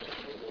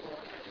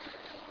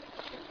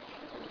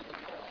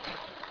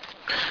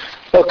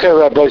Okay,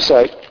 Rabbi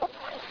Say.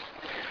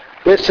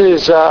 This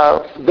is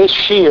this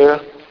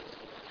shir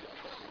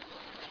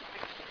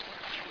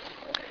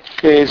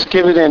is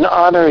given in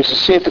honor, as you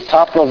see at the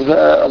top of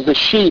the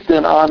sheet,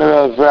 in honor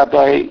of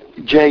Rabbi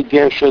J.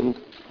 Gershon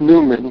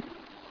Newman.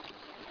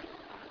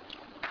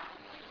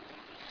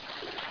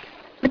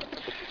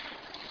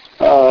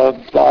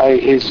 By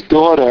his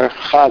daughter,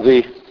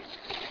 Chavi,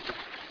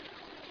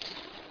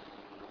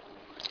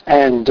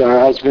 and her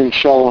husband,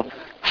 Shalom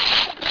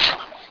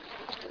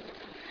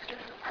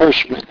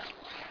Hirschman.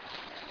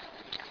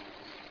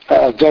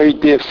 Very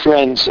dear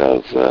friends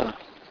of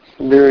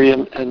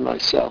Miriam and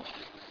myself.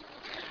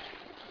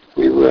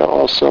 We were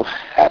also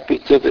happy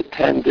to have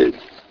attended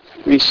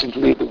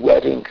recently the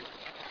wedding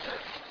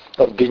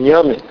of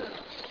Binyamin,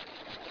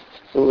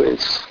 who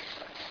is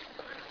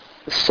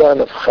the son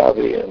of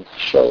Chavi and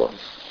Shalom.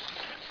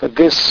 But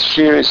this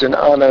shir is in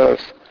honor of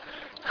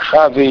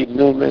Chavi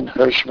Newman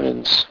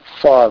Hirschman's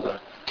father,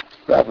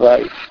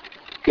 Rabbi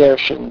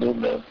Gershon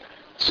Newman,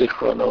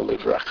 Zichrono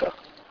Livracha.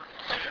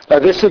 Now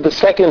this is the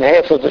second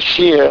half of the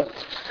shir.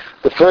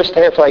 The first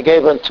half I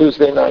gave on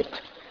Tuesday night.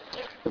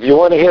 If you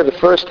want to hear the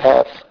first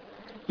half,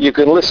 you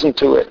can listen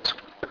to it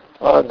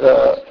on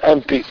the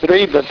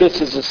MP3, but this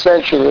is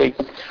essentially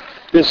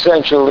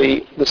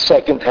the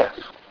second half.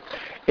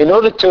 In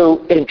order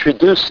to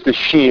introduce the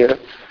shir,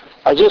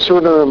 I just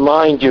want to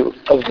remind you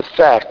of the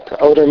fact.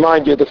 I would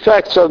remind you, the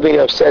fact, something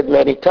I've said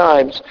many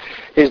times,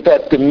 is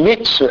that the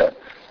mitzvah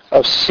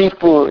of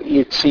Sipur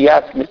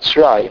Yitziat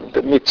Mitzrayim,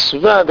 the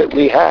mitzvah that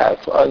we have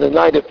on the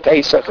night of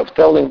Pesach of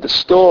telling the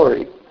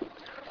story,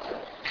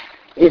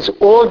 is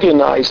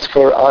organized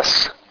for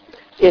us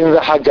in the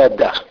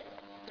Haggadah.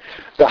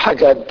 The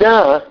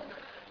Haggadah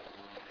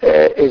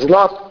is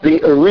not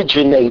the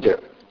originator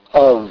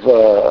of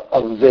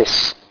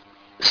this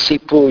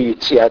Sipur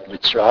Yitziat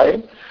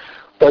Mitzrayim,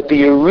 but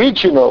the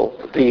original,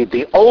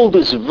 the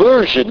oldest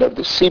version of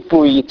the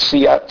Sipur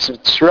Yitziat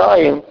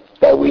Mitzrayim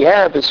that we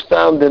have is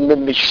found in the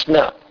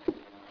Mishnah.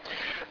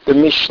 The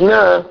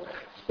Mishnah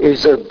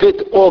is a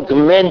bit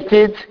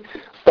augmented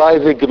by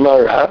the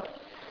Gemara,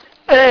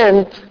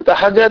 and the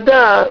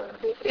Haggadah,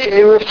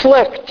 it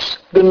reflects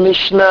the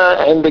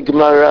Mishnah and the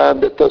Gemara,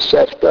 the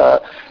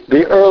Tosefta,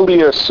 the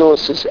earlier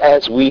sources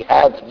as we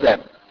have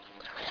them.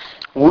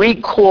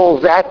 We call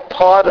that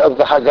part of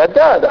the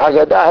Haggadah. The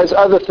Haggadah has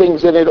other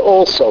things in it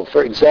also.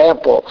 For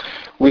example,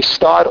 we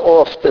start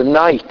off the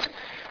night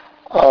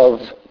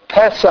of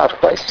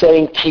Pesach by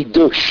saying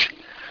Kiddush.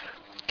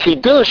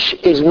 Kiddush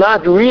is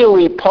not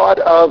really part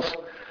of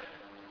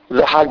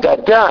the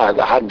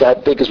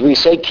Haggadah, because we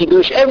say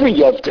Kiddush every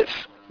Yom Tov.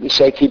 We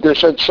say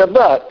Kiddush on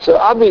Shabbat. So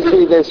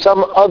obviously there's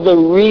some other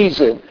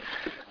reason,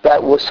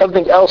 that was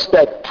something else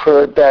that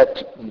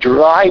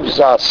drives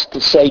us to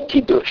say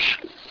Kiddush.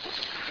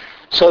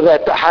 So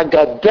that the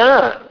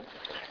Haggadah,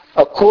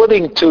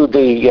 according to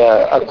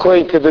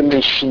the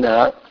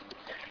Mishnah,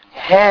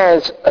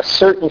 has a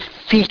certain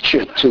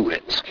feature to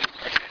it.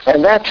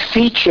 And that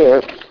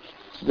feature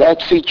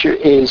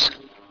is,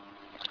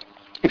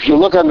 if you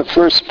look on the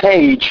first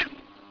page,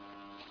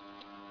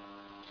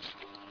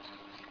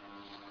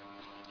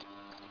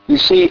 you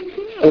see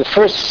the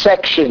first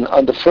section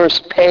on the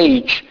first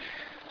page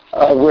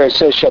where it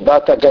says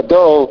Shabbat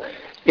HaGadol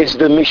is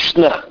the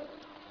Mishnah.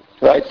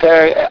 Right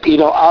there,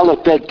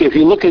 Aleph, if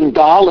you look in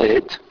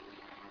Dalet,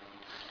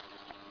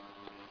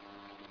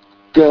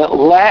 the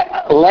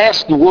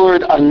last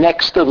word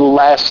next to the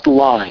last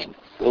line.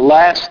 The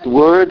last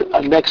word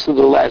next to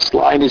the last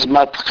line is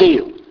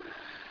Matchil.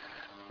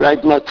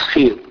 Right,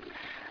 Matchil.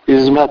 It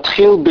is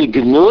Matchil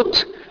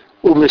Bignut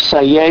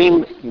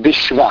Umesayim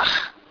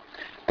Bishvach.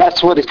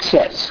 That's what it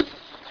says.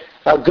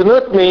 Now,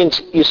 Gnut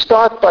means you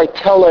start by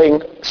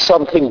telling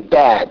something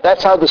bad.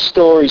 That's how the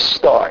story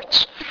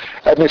starts.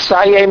 And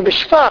Mesayim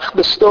B'Shvach,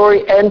 the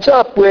story ends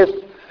up with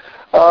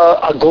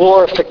a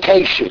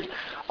glorification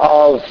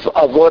of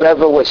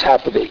whatever was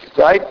happening,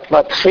 right?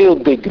 Matchil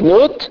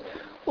Bignut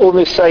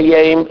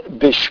Umesayim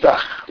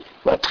B'Shvach.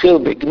 Matchil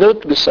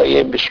Bignut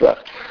Umesayim B'Shvach.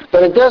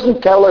 But it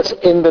doesn't tell us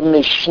in the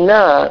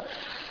Mishnah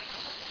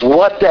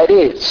what that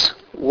is.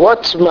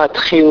 What's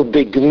Matchil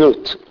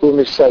Bignut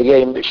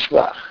Umesayim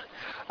B'Shvach?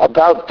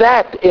 About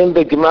that in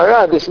the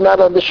Gemara, this is not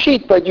on the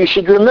sheet, but you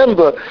should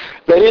remember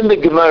that in the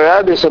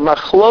Gemara there's a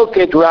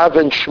machloket Rav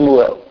and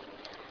Shmuel.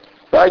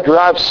 Right?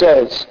 Rav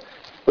says,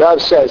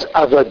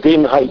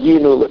 Avadim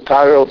hayinu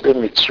leparo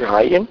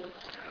b'Mitzrayim,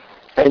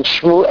 and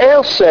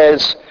Shmuel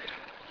says,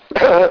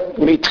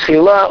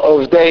 Mitchila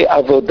ovdei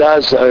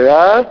avodah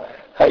zara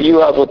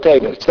hayu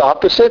avoteinu. It's the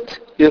opposite,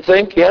 you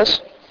think?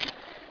 Yes?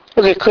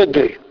 Well, it could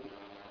be.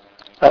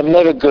 I'm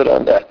never good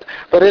on that.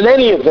 But in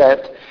any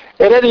event,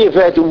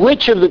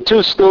 which of the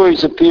two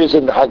stories appears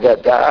in the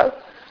Haggadah?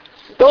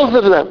 Both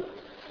of them.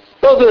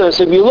 So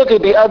if you look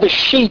at the other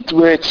sheet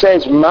where it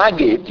says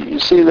Magid, you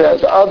see there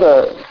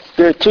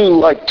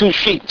are two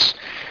sheets.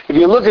 If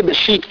you look at the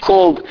sheet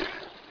called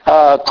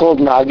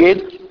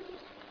Magid,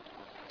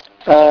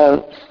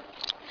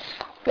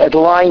 at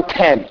line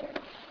 10,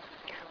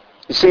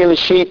 you see in the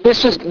sheet,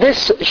 this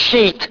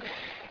sheet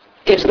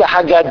is the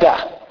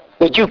Haggadah.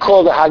 what you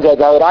call the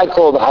Haggadah, what I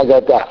call the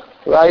Haggadah,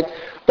 right?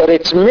 But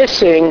it's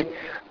missing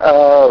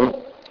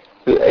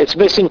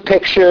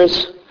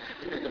pictures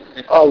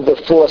of the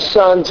four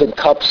sons and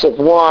cups of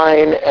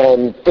wine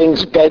and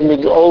things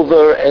bending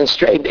over and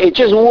straight. It's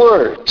just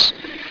words.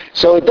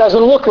 So it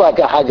doesn't look like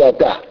a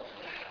Haggadah.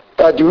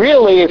 But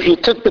really, if you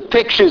took the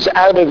pictures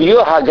out of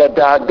your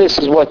Haggadah, this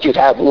is what you'd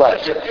have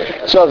left.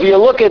 So if you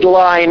look at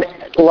line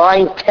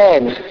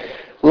 10,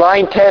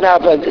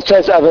 it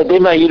says,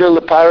 Avadim Hayiru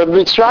L'Parah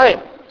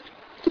Mitzrayim.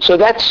 So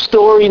that's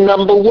story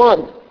number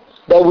 1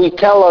 that we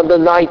tell on the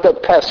night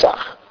of Pesach.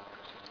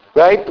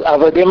 Right?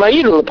 Avadim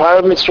Hayiru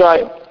L'Parah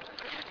Mitzrayim.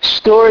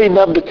 Story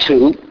number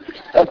 2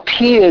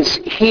 appears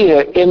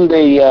here in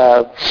the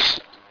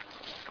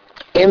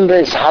in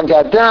this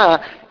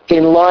Haggadah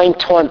in line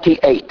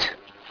 28.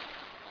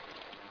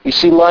 You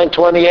see line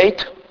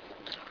 28?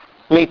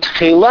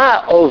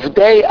 Mitchila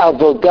ovdei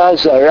avodah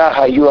zarah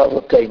hayu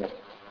avoteinu.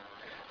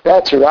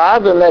 That's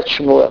Rav and that's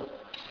Shmuel.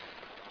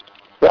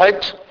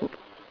 Right?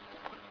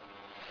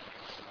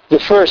 The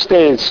first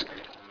is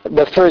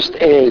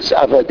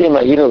Avadim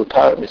Hayiru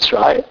L'Parah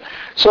Mitzrayim.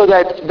 So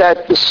that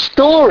the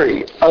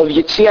story of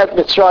Yetziat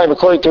Mitzrayim,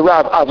 according to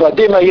Rav,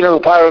 Avadim Hayiru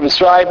L'Parah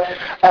Mitzrayim,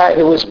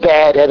 it was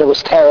bad and it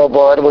was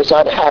terrible and it was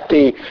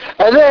unhappy.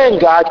 And then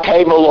God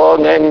came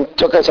along and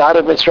took us out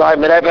of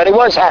Mitzrayim and everybody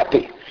was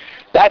happy.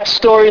 That's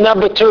story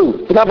number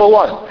 2. Number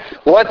 1.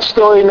 What's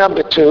story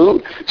number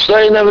 2?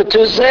 Story number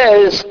 2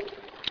 says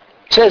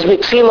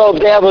Mitchila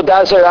ovdei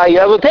avodah zarah hayu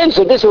avoteinu.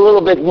 So this is a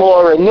little bit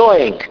more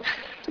annoying.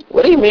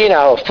 What do you mean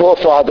our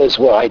forefathers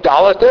were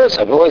idolaters?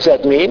 What does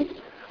that mean?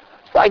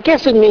 I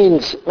guess maybe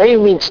it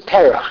means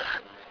terach.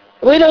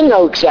 We don't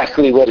know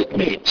exactly what it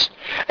means.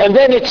 And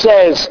then it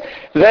says,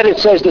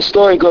 the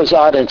story goes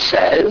on and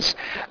says,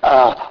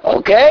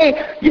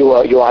 okay, you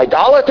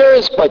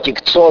idolaters, but you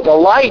saw the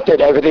light and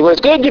everything was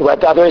good. You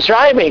went out of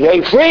Mitzrayim, you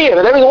became free, and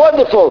everything was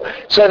wonderful.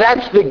 So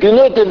that's the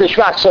Gnut and the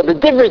Shvach. So the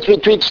difference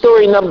between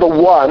story number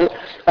 1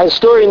 and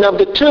story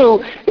number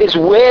 2 is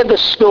where the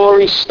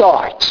story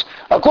starts.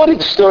 According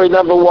to story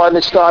number 1,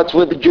 it starts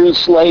with the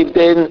Jews enslaved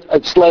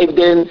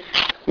in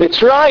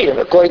Mitzrayim.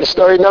 According to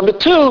story number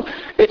 2,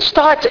 it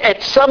starts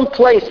at some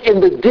place in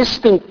the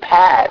distant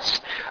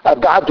past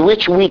about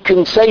which we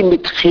can say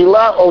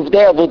Mitchila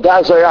ovdei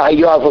avodah zarah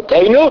hayu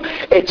avoteinu,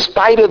 in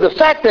spite of the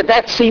fact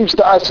that seems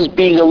to us as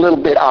being a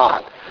little bit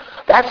odd.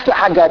 That's the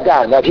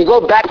Haggadah. Now if you go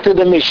back to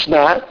the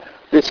Mishnah,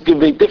 this can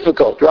be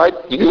difficult, right?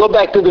 You can go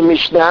back to the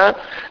Mishnah.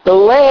 The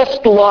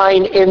last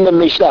line in the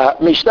Mishnah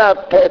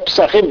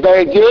Pesachim,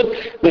 very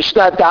good.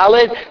 Mishnah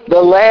Dalet,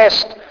 the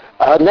last,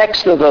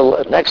 next to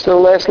the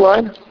last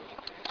line.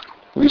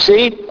 You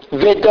see,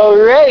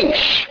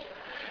 V'doresh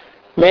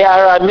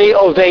me'arami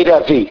oved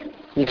avi.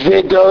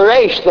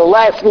 V'doresh, the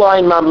last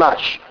line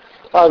mamash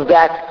of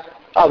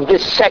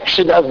this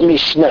section of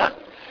Mishnah.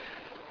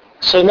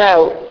 So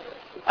now,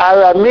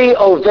 Arami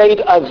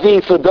Oved Avi,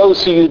 for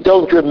those of you who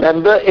don't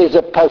remember, is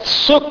a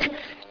pasuk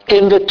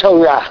in the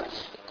Torah.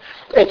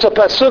 It's a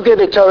pasuk in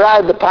the Torah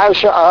in the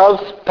parasha of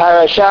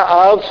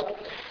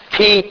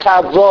Ki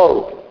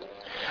Tavo.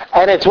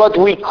 And it's what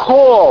we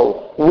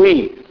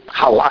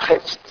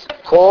halachists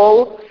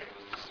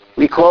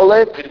we call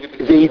it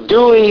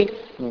Vidui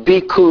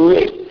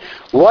Bikurim.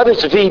 What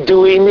does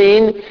Vidui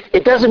mean?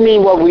 It doesn't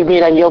mean what we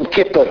mean on Yom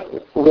Kippur,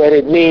 where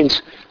it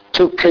means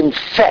to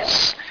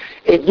confess.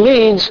 It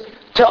means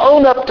to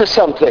own up to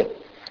something.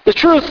 The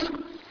truth.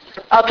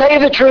 I'll tell you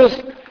the truth.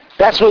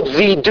 That's what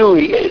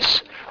vidui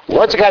is.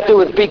 What's it got to do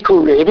with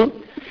bikurim?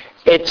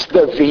 It's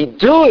the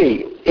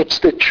vidui. It's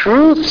the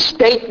truth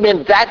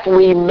statement that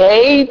we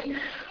made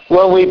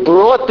when we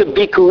brought the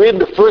bikurim,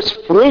 the first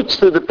fruits,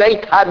 to the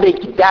Beit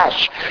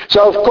HaMikdash.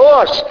 So of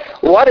course,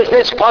 what is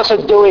this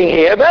pasuk doing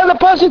here? Well, the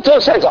pasuk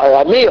says,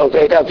 Arami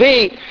Oved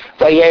Avi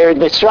Vayered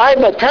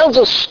Mitzrayim. It tells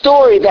a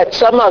story that's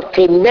somehow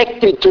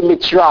connected to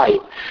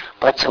Mitzrayim.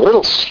 But it's a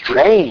little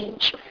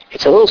strange.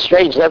 It's a little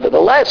strange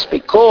nevertheless,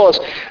 because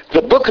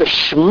the book of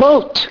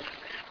Shemot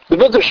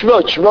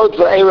Shemot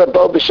V'Eira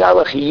Bo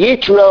B'Shalach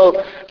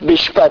Yitro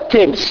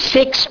B'Shpatim,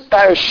 6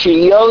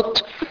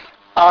 parashiyot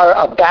are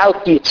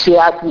about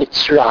Yetziat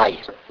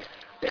Mitzrayim.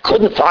 They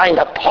couldn't find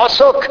a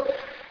pasuk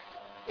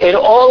in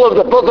all of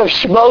the book of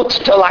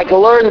Shemot to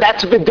learn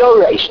that's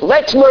V'doresh.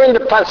 Let's learn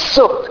the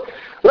pasuk.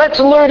 Let's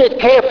learn it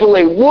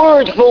carefully,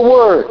 word for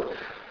word,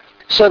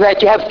 so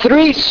that you have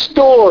 3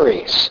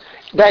 stories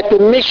that the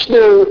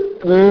Mishnah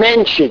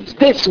mentions.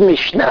 This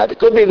Mishnah, it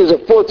could be there's a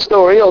 4th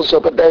story also,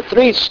 but there are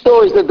 3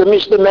 stories that the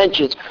Mishnah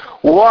mentions.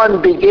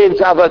 One begins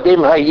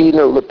Avadim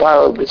Hayiru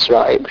L'Parah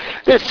Mitzrayim.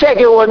 The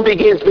second one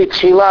begins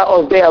Mitchila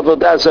ovdei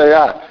avodah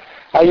zarah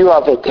hayu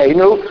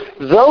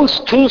avoteinu. Those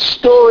 2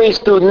 stories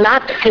do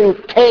not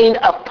contain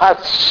a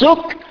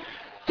pasuk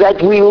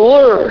that we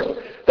learn,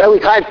 that we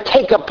kind of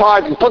take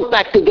apart and put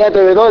back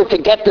together in order to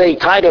get the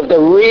kind of the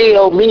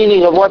real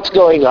meaning of what's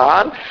going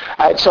on.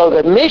 And so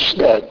the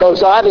Mishnah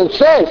goes on and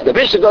says,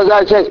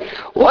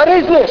 what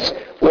is this?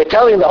 We're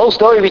telling the whole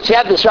story of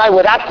Yetziat Mitzrayim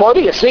without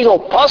quoting a single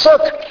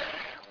pasuk,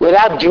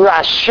 without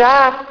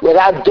drasha,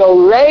 without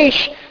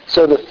doresh.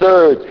 So the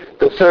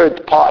the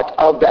third part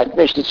of that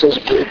Mishnah says,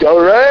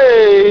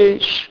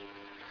 Doresh,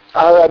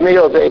 Arami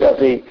Oved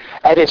Avi.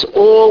 And it's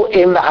all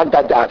in the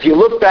Haggadah. If you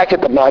look back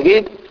at the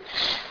Maggid,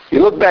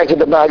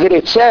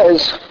 it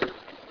says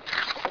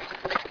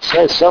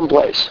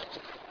someplace.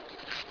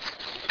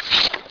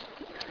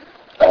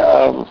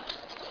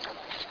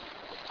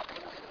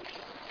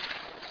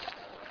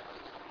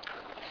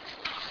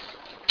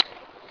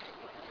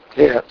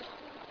 Here.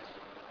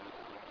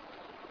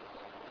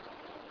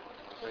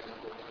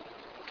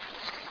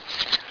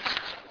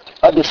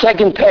 On the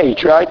second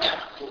page, right?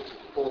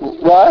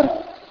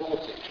 What?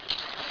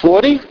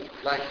 40?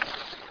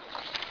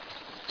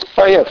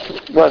 Oh, yeah.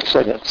 1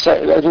 second.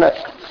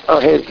 Oh,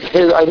 here,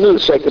 I knew the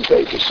second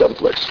page was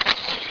someplace.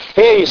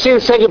 Here, you see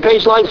the second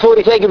page, line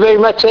 40. Thank you very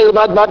much. Say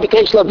about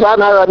Mabikesh Lavan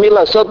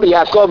Haramila Sot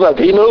Yaakov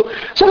Avinu.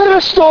 It's a bit of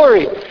a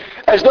story.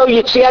 As though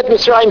Yetziat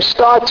Mitzrayim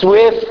starts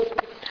with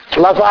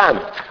Lavan.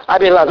 I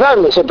mean,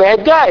 Lavan was a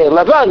bad guy, and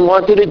Lavan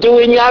wanted to do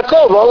in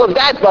Yaakov all of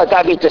that, but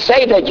I mean, to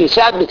say that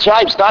Yetziat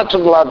Mitzrayim starts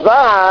with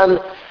Lavan,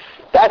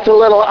 that's a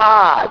little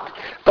odd.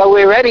 But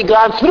we've already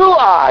gone through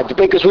odd,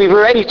 because we've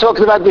already talked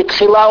about the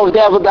Tchilah of the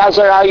Avodah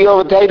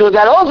Zarah,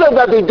 that also has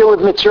nothing to do with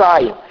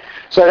Mitzrayim.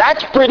 So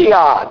that's pretty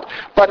odd.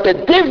 But the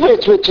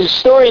difference between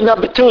story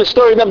number 2 and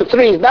story number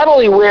 3 is not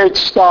only where it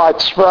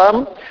starts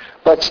from,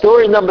 but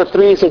story number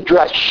 3 is a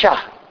drasha.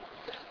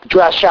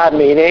 Drasha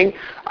meaning,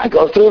 I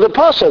go through the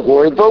pasuk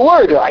word by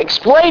word. I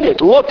explain it.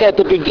 Look at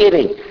the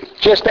beginning.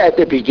 Just at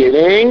the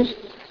beginning.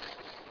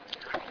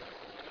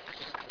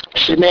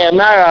 That's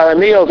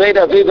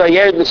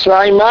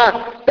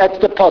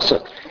the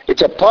pasuk.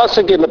 It's a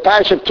pasuk in the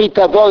parish of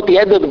Kitavot, at the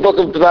end of the book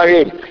of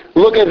Dvarim.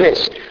 Look at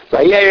this.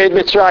 Vayered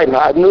Mitzrayim,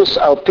 Ha'adnus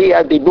al pi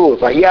adibur,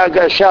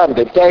 Vayaga Sham,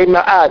 B'tei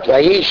Ma'at,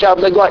 Vayisham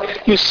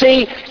Legoy. You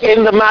see,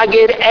 in the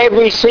Maggid,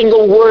 every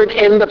single word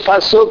in the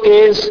pasuk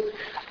is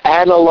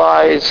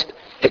analyzed,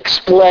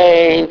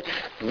 explained.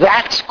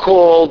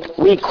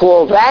 We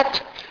call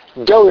that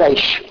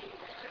Doresh.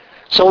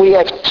 So we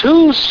have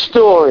 2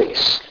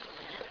 stories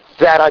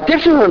that are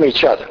different from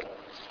each other.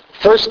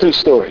 First 2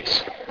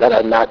 stories that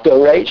are not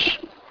Doresh,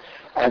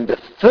 and the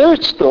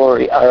third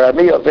story,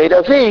 Arami Oved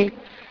Avi,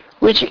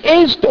 which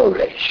is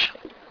Doresh.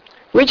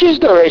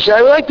 And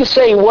I would like to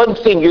say one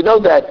thing. You know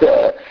that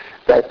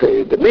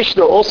the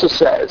Mishnah also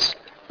says,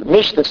 and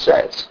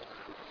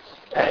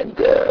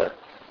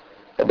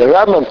the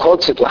Rambam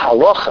quotes it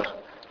lahalocha,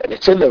 and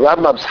it's in the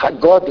Rambam's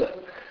Haggadah,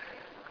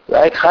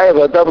 right? Chayav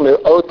Adam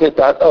le'otet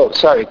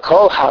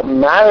kol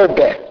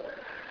hamarbe.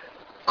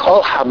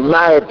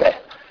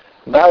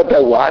 Marbe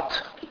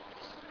what?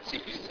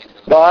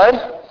 But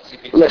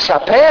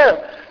lesaper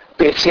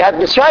b'yetziat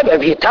Mitzrayim.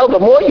 If you tell, the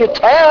more you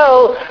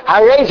tell,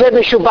 harei zeh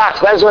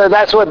meshubach.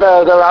 That's what the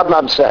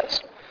Rambam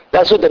says.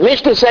 That's what the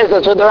Mishnah says.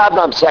 That's what the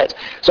Rambam says.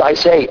 So I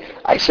say,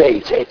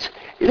 it's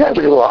that a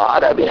little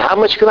odd. I mean, how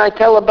much can I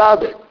tell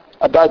about it?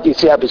 About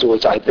Yetziat Mitzrayim?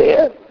 Was I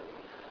there?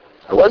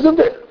 I wasn't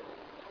there.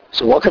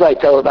 So what can I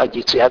tell about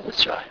Yetziat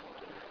Mitzrayim?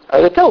 I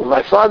could tell.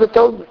 My father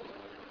told me.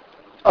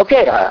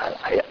 Okay,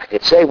 I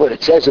could say what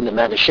it says in the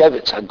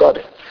Manischewitz. I got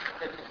it.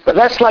 But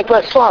that's like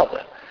my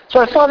father. It's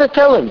my father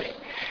telling me.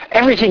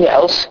 Everything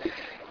else,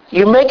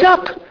 you make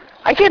up.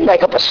 I can't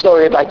make up a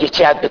story about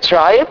Yetziat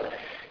Mitzrayim.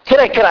 Can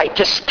I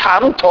just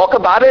talk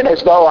about it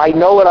as though I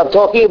know what I'm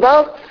talking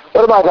about?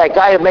 What about that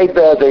guy who made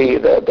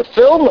the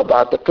film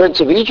about the Prince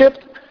of Egypt?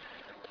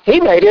 He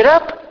made it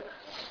up.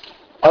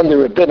 Under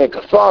rabbinic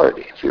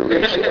authority, if you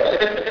read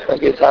it.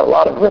 Like it's a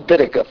lot of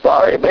rabbinic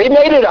authority, but he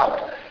made it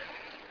up.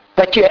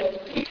 But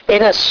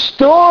in a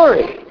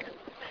story,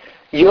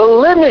 you're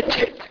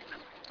limited.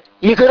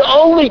 You can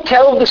only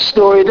tell the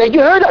story that you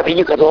heard of.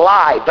 You could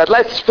lie, but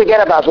let's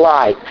forget about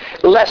lying.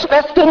 That's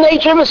the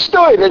nature of a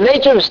story. The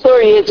nature of a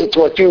story is it's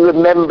what you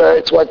remember,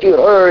 it's what you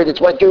heard,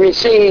 it's what you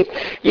received.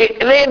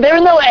 There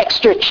are no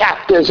extra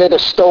chapters in a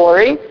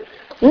story.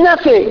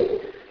 Nothing.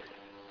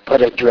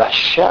 But a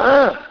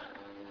drasha,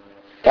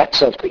 that's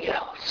something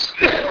else.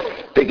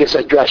 Because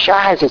a drasha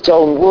has its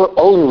own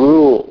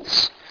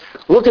rules.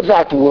 Look at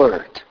that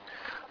word.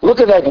 Look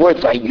at that word,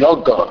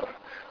 vayogar,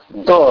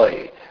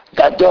 goy,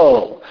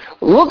 gadol.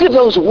 Look at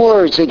those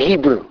words in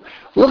Hebrew.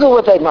 Look at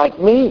what they might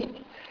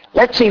mean.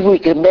 Let's see if we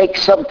can make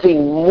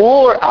something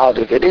more out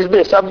of it. Is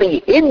there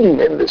something hidden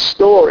in the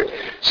story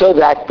so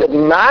that the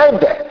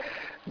marbe,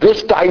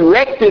 this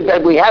directive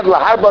that we have,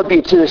 laharba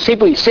to the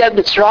people he said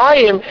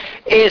Mitzrayim,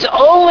 is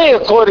only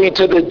according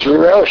to the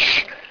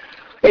drush.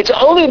 It's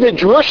only the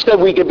drush that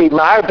we can be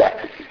marbe.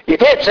 You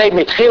can't say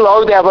mitchil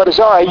odeh avodah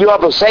zarah. You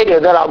have a seder,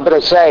 then I'm going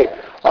to say,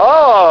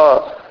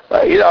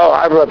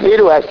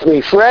 Rabbeinu has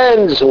 3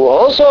 friends who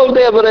also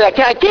there, but I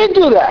can't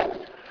do that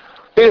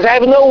because I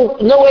have no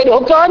way to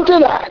hook on to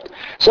that.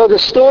 So the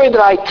story that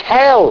I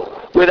tell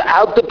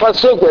without the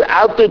pasuk,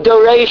 without the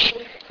doresh,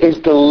 is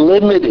the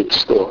limited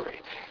story.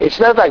 It's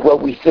not like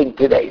what we think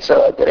today.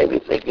 So today we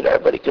think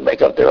everybody can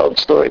make up their own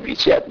story,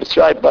 Yetziat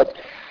Mitzrayim, but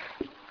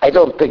I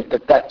don't think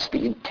that that's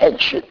the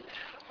intention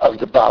of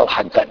the Baal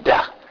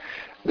Haggadah.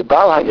 The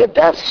Baal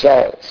Haggadah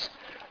says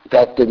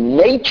that the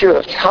nature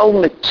of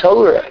Talmud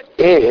Torah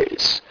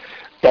is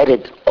that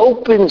it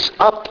opens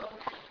up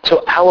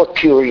to our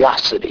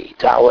curiosity,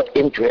 to our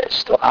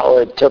interest, to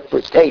our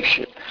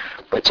interpretation.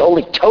 But it's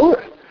only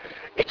Torah.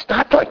 It's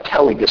not like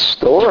telling a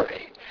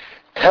story.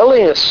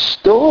 Telling a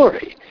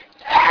story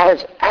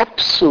has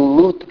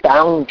absolute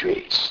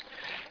boundaries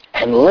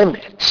and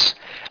limits.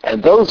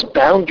 And those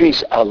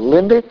boundaries are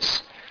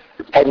limits,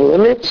 and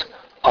limits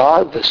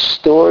are the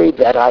story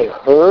that I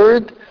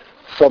heard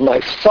from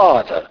my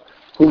father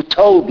who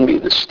told me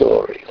the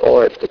story.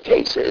 Or if the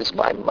case is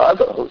my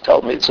mother who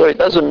told me the story, it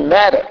doesn't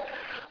matter.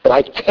 But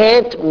I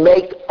can't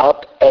make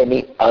up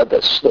any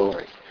other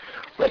story.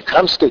 When it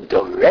comes to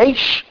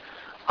Doresh,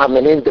 I'm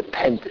an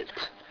independent.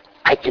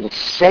 I can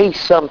say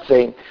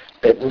something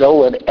that no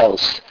one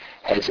else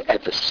has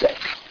ever said.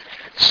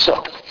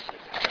 So,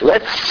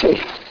 let's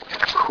see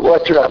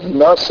what Rav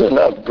Nosson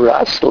of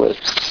Breslov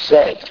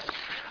said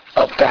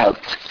about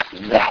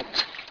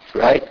that,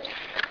 right?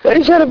 What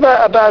he said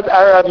about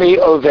Arami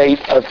Oveit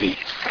Aviv.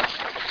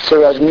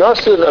 So Rav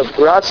Nosson of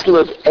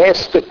Breslov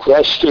asked the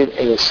question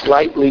in a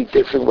slightly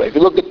different way. If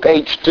you look at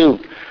page 2,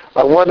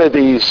 on one of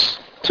these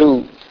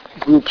two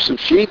groups of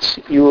sheets,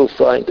 you will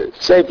find it.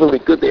 Sefer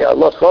Likutei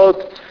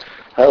Halachot,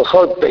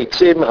 Halachot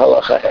Beitzim,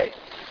 Halacha Hey.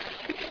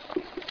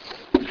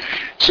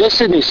 So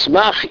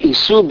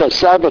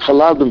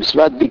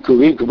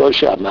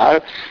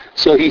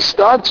he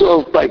starts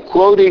off by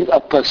quoting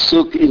a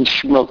pasuk in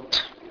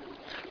Shmot.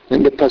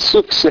 And the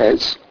pasuk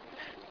says,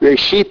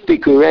 Reshit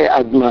Bikurei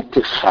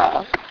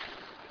Admatecha.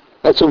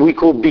 That's what we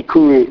call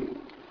Bikurim.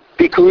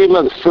 Bikurim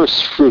are the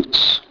first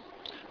fruits.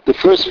 The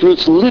first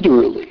fruits,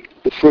 literally,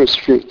 the first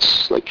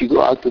fruits. Like you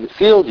go out to the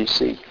field, you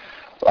see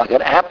like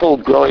an apple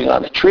growing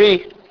on a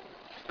tree.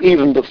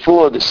 Even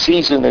before the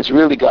season has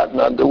really gotten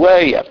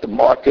underway, you have to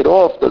mark it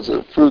off. There's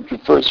a fruit, the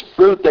first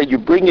fruit, then you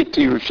bring it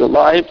to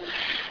Yerushalayim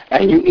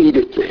and you eat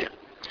it there.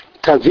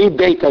 Tavi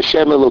Beit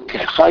Hashem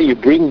Elokecha, you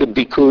bring the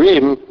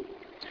Bikurim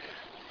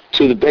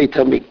to the Beit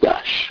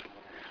HaMikdash.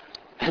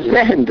 And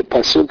then the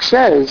pasuk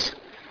says,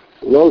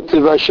 Lo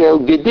Tivashel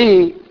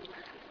Gedi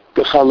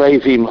B'chalei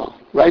Vimo.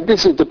 Right?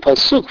 This is the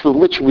pasuk from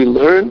which we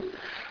learn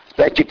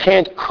that you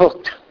can't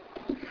cook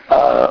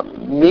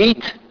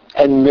meat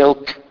and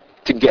milk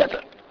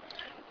together.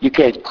 You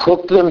can't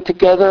cook them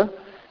together.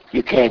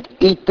 You can't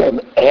eat them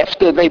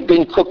after they've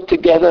been cooked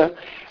together.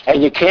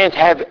 And you can't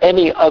have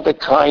any other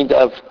kind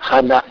of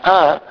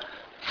hana'ah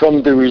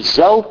from the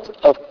result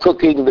of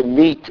cooking the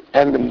meat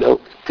and the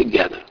milk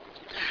together.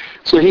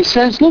 So he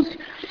says, look,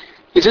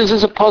 he says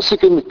there's a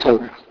pasuk in the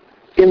Torah,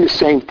 in the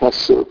same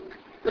pasuk,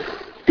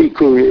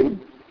 Bikurim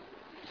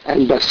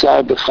and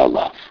Basar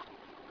B'chalav.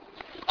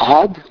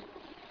 Odd.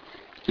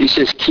 He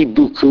says, Ki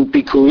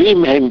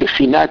Bikurim hem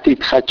b'chinat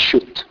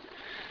hitchatshut.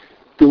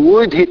 The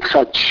word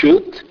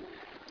hitchatshut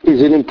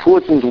is an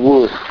important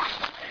word.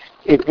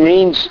 It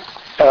means,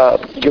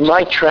 you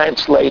might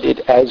translate it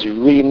as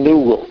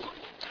renewal.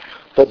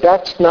 But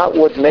that's not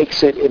what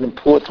makes it an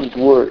important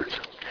word.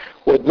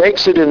 What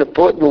makes it an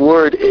important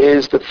word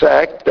is the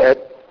fact that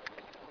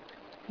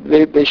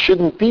there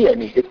shouldn't be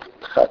any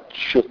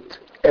hitchatshut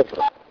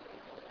ever.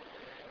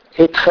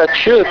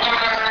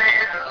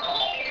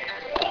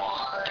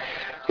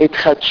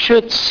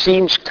 Hitchatshut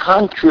seems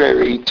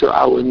contrary to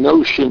our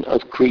notion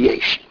of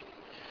creation.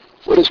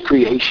 What does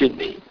creation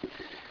mean?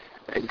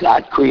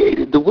 God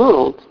created the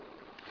world,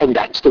 and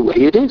that's the way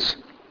it is.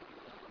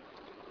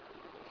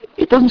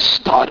 It doesn't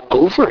start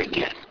over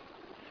again.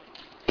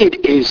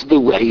 It is the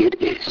way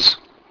it is.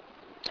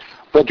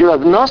 But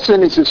Rav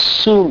Nosson is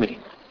assuming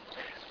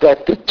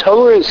that the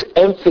Torah's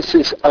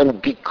emphasis on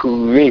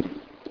Bikurim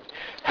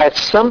has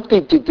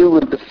something to do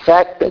with the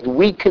fact that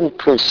we can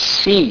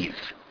perceive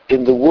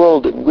in the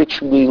world in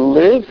which we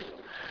live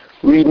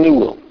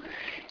renewal.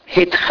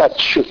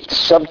 Hitchatshut,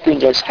 something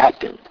has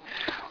happened.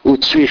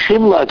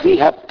 Utzrichim lavi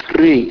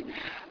hapri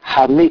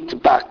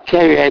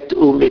hamitbakeret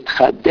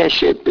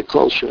umitchadeshet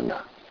b'kol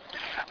shana.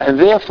 And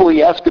therefore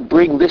you have to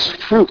bring this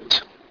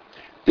fruit,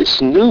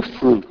 this new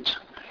fruit,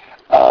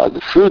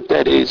 the fruit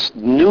that is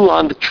new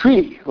on the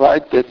tree,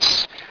 right?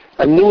 That's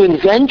a new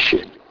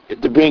invention. You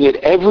have to bring it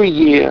every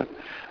year.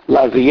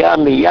 Laviyah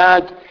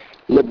miyad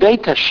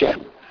lebeit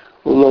Hashem.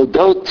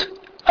 Ulodot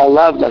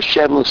alav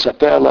l'Hashem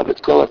u'saper alav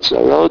et kol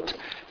hatzarot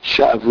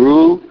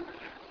shavru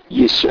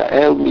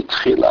Yisrael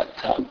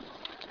mitchilatam.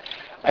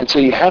 And so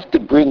you have to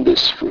bring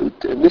this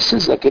fruit. And this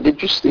is like an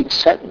interesting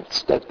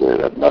sentence that the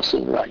Rav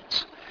Nosson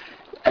writes.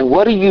 And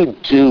what do you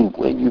do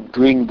when you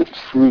bring the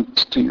fruit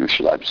to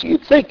Yerushalayim? So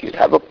you'd think you'd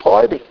have a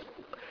party.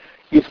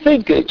 You'd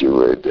think that you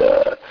would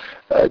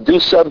do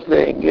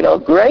something,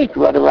 great,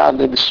 run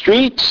around in the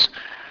streets,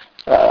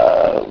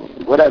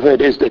 whatever it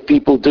is that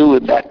people do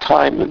at that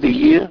time of the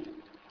year.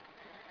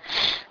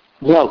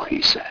 No,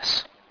 he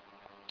says.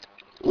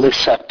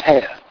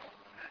 L'saper.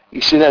 You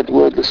see that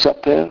word,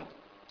 l'saper?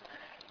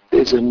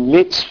 There's a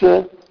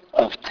mitzvah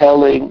of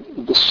telling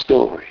the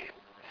story.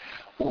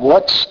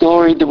 What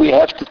story do we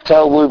have to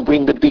tell when we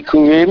bring the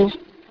Bikurim?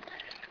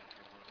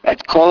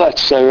 At Kol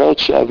Hatzarot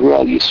Shavru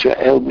Al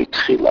Yisrael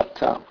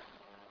Mitchilatam.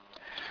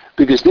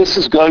 Because this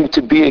is going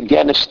to be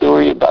again a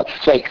story about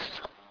faith.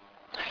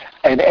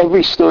 And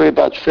every story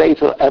about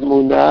faith or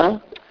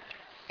emunah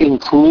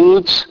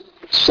includes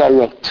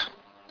sarot,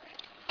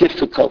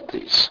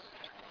 difficulties,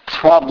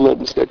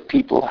 problems that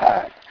people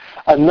have.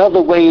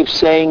 Another way of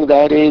saying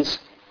that is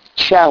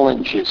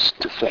challenges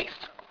to faith.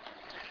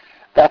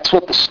 That's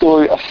what the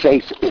story of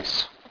faith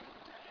is.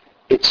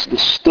 It's the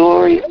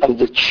story of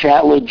the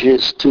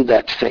challenges to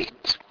that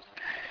faith.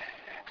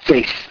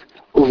 Faith.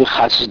 And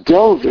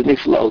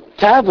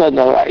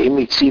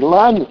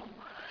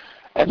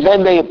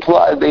then they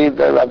apply,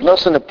 the Rav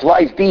Nosson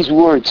applies these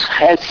words,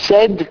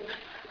 chesed,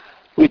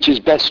 which is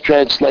best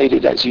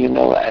translated, as you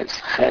know, as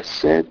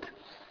chesed,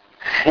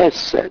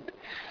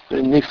 the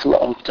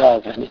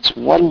niflaotav, and its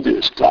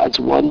wonders, God's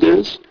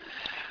wonders,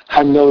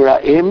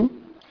 hanoraim,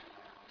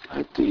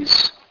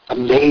 these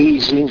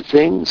amazing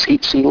things,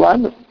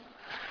 hitzilanu,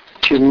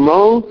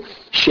 kimo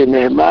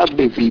shenema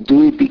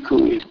bevidui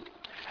bikurim.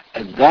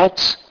 And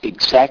that's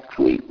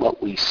exactly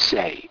what we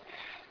say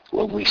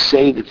when we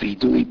say the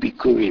vidui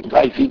bikurim.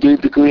 Right? Vidui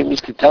bikurim is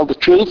to tell the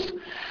truth.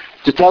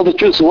 To tell the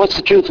truth. So what's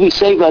the truth we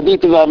say? Am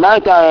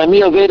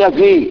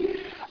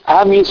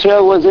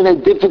Yisrael was in a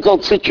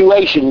difficult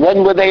situation.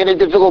 When were they in a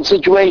difficult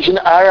situation?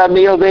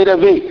 Arami Oved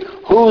Avi.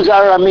 Who's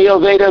Arami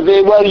Oved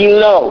Avi? Well, you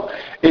know.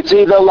 It's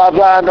either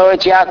Lavan or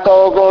it's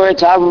Yaakov or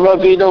it's Avraham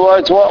Avinu or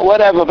it's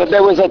whatever. But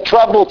there was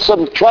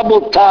some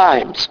troubled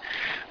times.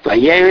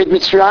 Vayered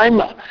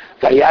Mitzrayim.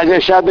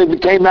 ויגש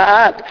בבתי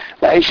מעט,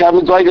 ויש שם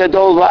גוי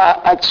גדול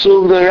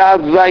ועצום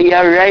ורב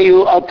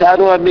ויראו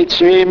אותנו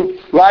המצרים,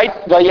 right?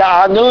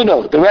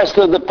 ויענונו, the rest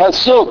of the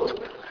pasuk.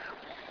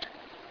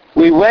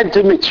 We went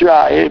to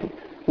Mitzrayim,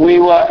 we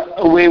were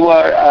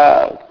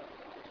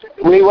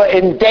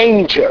in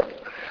danger.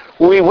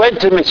 We went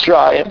to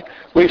Mitzrayim,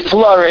 we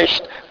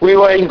flourished, we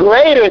were in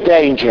greater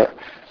danger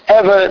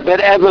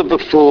than ever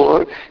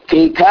before.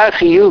 You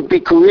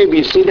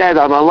see that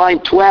on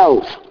line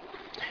 12.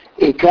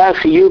 עיקר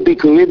חיוב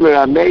ביקורים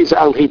מרמז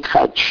על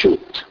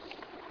התחדשות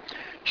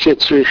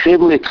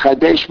שצריכים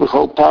להתחדש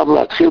בכל פעם,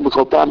 להתחיל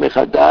בכל פעם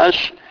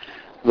מחדש,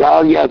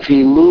 ואל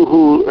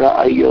יפעילוהו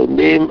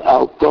רעיונים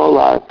על כל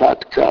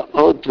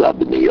ההרפתקאות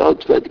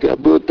והבניות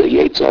והתגברות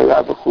היצר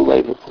הרע וכו'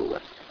 וכו'.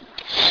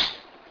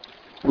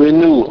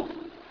 Renewal.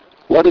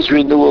 What is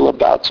renewal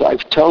about? So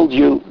I've told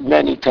you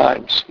many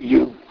times,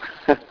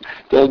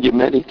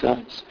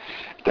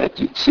 that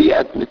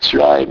Yetziat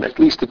Mitzrayim, at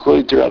least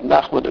according to Rav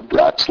Nachman of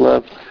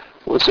Bratslav,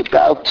 was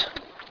about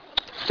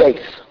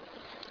faith,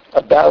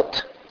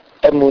 about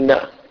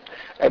emunah.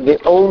 And the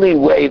only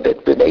way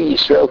that Bnei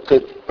Yisrael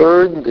could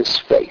earn this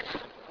faith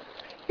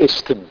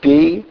is to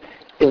be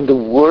in the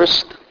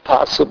worst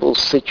possible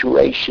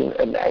situation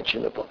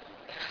imaginable.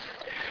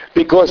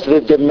 Because the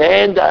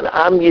demand on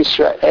Am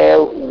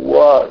Yisrael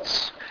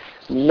was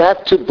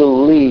not to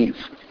believe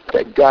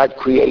that God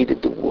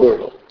created the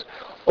world,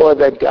 or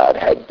that God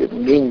had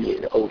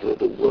dominion over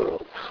the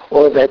world,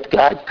 or that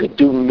God could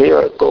do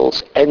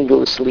miracles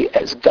endlessly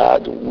as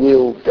God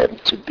willed them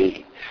to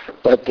be.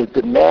 But the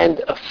demand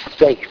of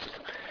faith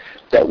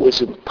that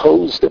was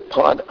imposed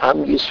upon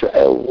Am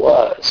Yisrael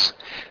was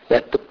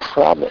that the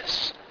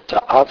promise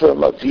to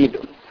Avraham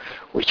Avinu,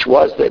 which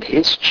was that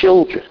his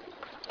children,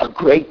 a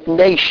great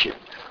nation,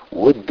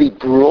 would be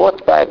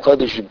brought by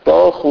HaKadosh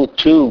Baruch Hu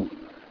to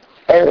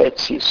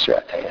Eretz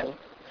Yisrael,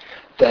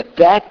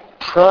 that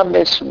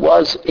promise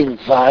was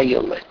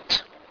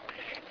inviolate.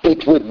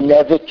 It would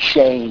never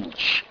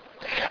change.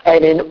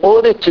 And in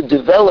order to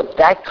develop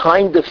that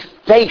kind of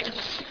faith,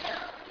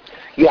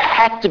 you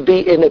had to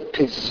be in a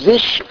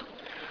position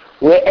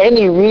where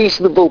any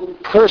reasonable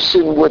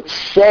person would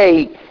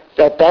say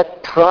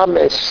that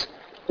promise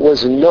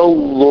was no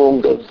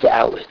longer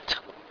valid.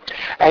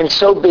 And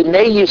so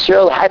Bnei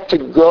Yisrael had to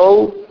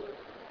go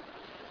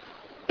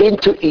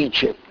into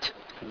Egypt,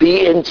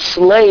 be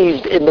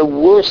enslaved in the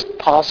worst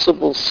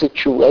possible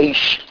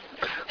situation,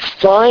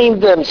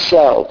 find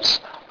themselves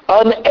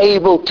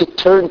unable to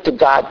turn to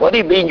God. What do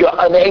you mean you're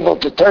unable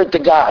to turn to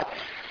God?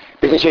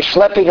 Because you're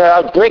schlepping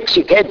around bricks,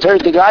 you can't turn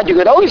to God. You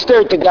can always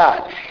turn to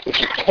God. If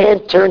you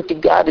can't turn to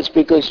God, it's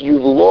because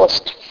you've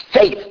lost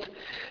faith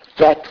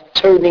that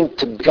turning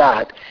to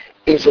God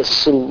is a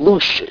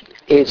solution,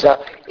 is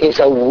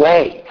a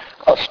way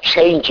of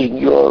changing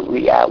your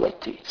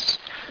realities.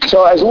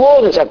 So as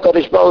long as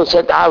HaKadosh Baruch Hu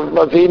said to Avraham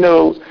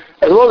Avinu,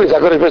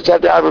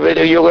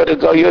 you're going to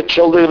go, your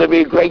children are going to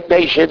be a great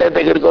nation, and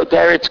they're going to go to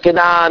Eretz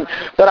Canaan.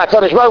 But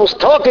HaKadosh Baruch Hu was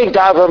talking to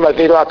Avraham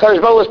Avinu.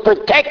 HaKadosh Baruch Hu was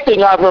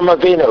protecting Avraham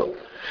Avinu.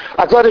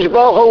 HaKadosh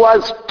Baruch Hu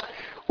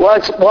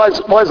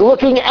was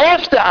looking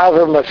after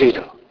Avraham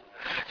Avinu.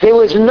 There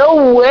was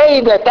no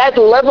way that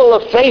level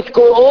of faith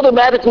could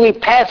automatically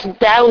pass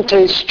down to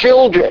his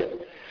children.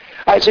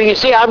 Right, so you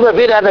see, Avraham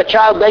Avinu had a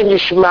child named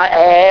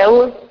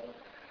Yishmael,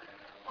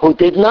 who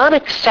did not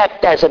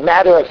accept as a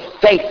matter of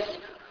faith,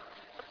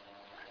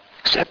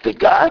 accepted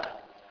God,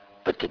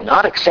 but did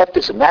not accept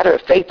as a matter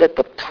of faith that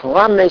the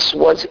promise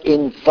was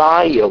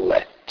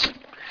inviolate.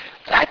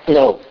 That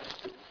no.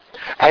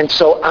 And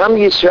so Am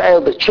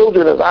Yisrael, the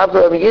children of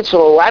Avraham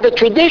Yitzchak, had a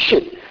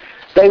tradition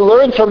They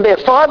learned from their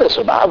fathers,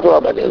 from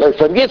Abraham, and they learned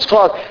from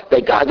Yitzchak,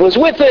 that God was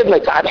with them,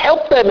 that God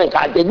helped them, and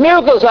God did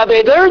miracles.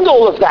 They learned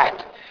all of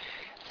that.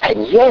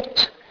 And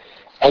yet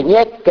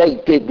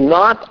they did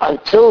not,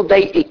 until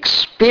they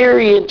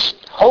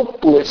experienced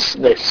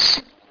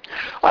hopelessness,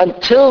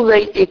 until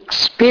they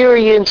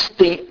experienced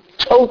the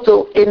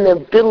total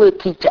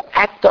inability to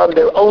act on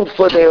their own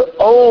for their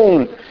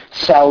own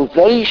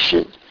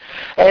salvation,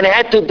 and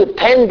had to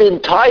depend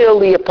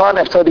entirely upon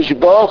HaKadosh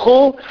Baruch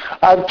Hu,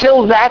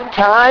 until that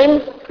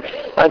time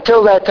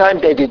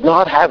they did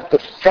not have the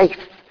faith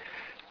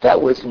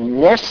that was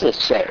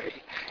necessary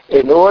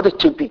in order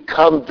to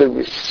become the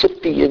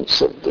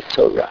recipients of the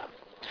Torah.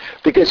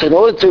 Because in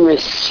order to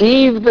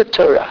receive the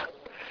Torah,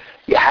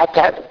 you have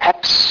to have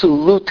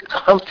absolute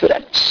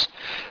confidence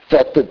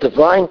that the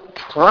divine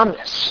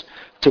promise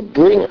to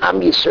bring Am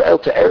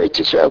Yisrael to Eretz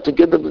Yisrael, to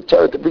give them the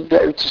Torah, to bring to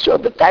Eretz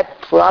Yisrael,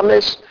 that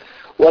promise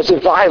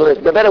wasn't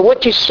violent. No matter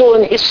what you saw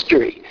in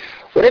history,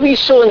 whatever you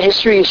saw in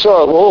history, you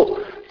saw,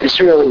 oh, this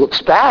really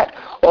looks bad,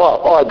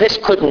 or this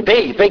couldn't be.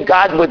 You think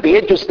God would be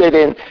interested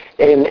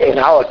in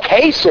our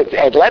case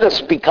and let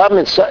us become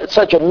in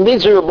such a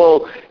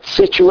miserable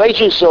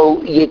situation? So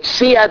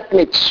Yetziat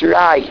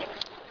Mitzrayim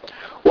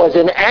was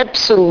an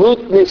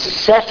absolute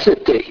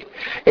necessity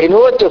in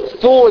order to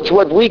forge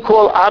what we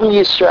call Am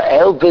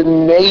Yisrael, the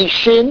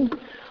nation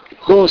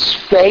whose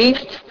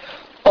faith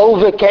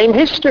overcame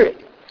history.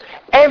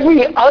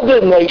 Every other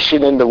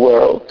nation in the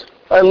world,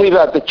 I leave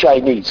out the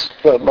Chinese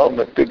for a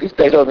moment because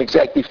they don't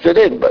exactly fit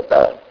in, but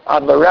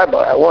I'm a rabbi.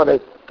 I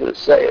wanted to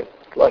say it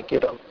like,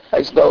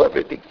 I know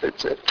everything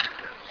fits in.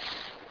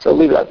 So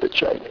leave out the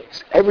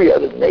Chinese. Every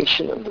other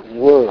nation in the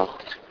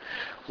world,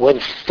 when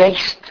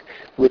faced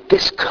with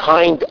this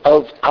kind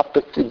of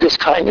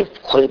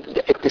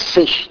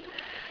decision,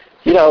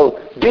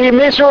 be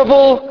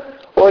miserable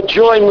or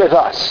join with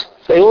us,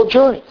 they all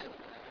joined.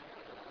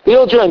 They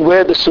all joined.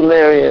 Where are the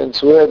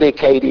Sumerians? Where are the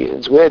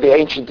Akkadians? Where are the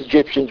ancient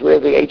Egyptians? Where are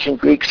the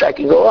ancient Greeks? I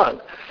can go on.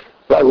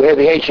 Right? Where are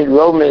the ancient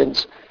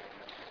Romans?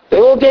 They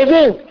all gave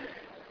in.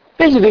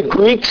 The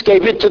Greeks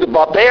gave in to the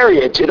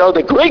barbarians.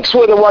 The Greeks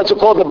were the ones who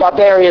called the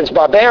barbarians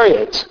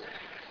barbarians.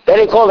 They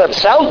didn't call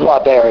themselves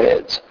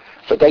barbarians.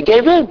 But they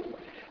gave in.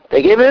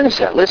 They gave in and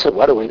said, listen,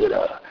 what are we going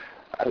to...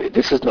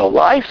 this is no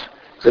life.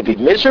 It's going to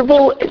be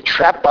miserable and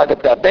trapped by the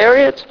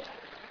barbarians.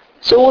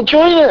 So we'll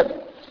join them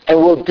and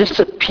we'll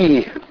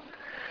disappear.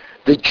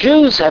 The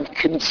Jews have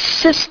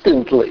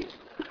consistently...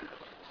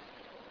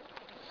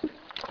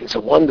 There's a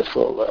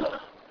wonderful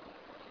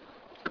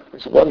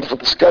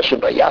discussion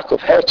by Yaakov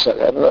Herzog.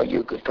 I don't know,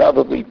 you could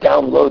probably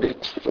download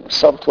it from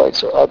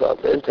someplace or other on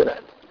the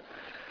internet.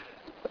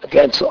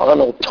 Against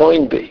Arnold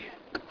Toynbee,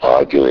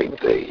 arguing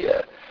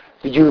the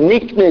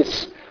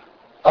uniqueness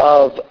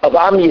of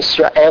Am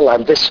Yisrael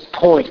on this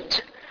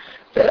point.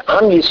 That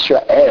Am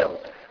Yisrael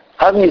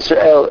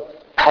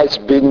has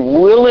been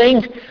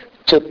willing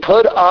to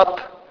put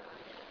up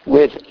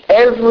with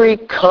every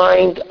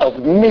kind of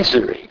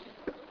misery,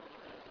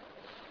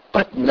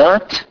 but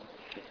not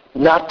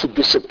to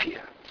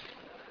disappear.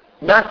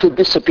 Not to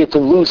disappear, to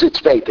lose its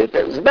faith. It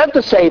was not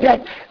to say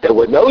that there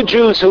were no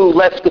Jews who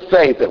left the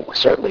faith. There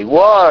certainly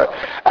were.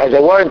 And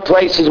there weren't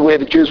places where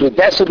the Jews were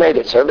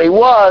decimated. It certainly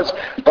was.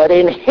 But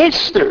in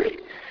history,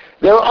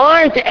 there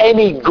aren't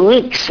any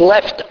Greeks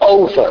left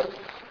over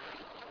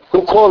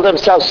who call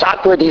themselves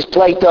Socrates,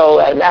 Plato,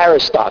 and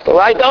Aristotle.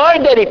 Right? There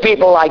aren't any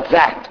people like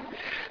that.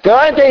 There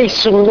aren't any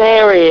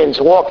Sumerians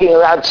walking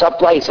around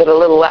someplace in a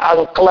little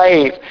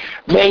enclave,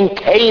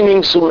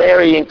 maintaining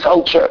Sumerian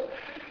culture.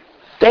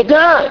 They're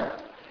gone.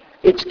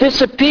 It's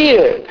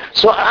disappeared.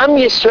 So Am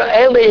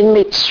Yisrael in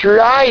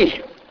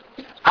Mitzrayim.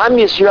 Am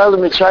Yisrael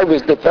in Mitzrayim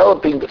was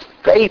developing the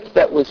faith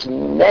that was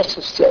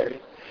necessary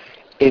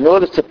in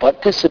order to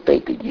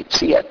participate in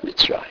Yetziat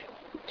Mitzrayim.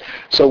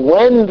 So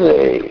when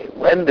the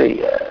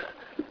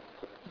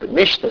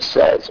Mishnah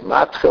says,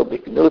 Matchel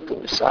b'gnut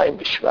u'misayim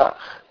b'shvach,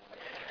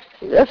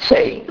 let's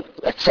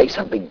say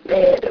something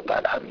bad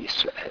about Am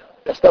Yisrael.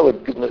 That's not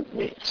what gnut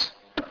means.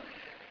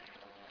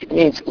 It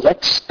means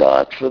let's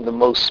start from the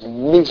most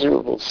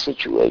miserable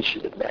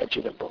situation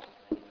imaginable.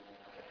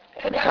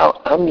 And how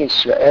Am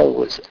Yisrael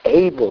was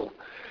able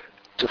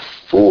to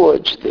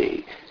forge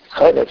the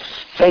kind of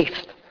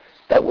faith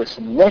that was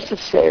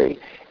necessary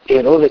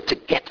in order to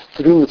get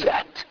through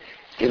that,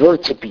 in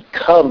order to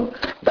become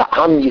the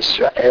Am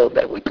Yisrael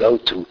that would go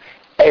to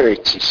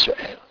Eretz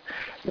Yisrael.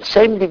 The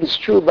same thing is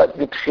true about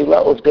the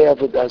Tchila of the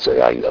Avodah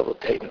Zarah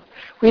Avotenu.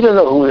 We don't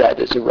know who that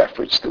is a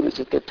reference to. Is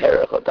it the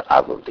Terach or the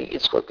Avram, the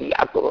Yitzchak, the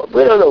Yaakov?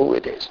 We don't know who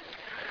it is.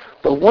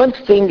 But one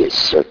thing is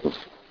certain,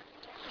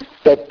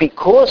 that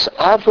because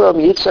Avram,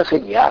 Yitzchak,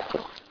 and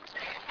Yaakov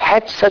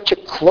had such a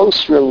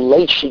close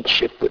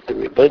relationship with the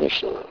Rebbeinu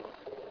Shalom,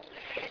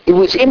 it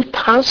was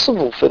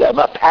impossible for them,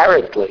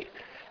 apparently.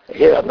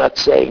 Here I'm not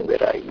saying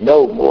that I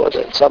know more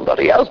than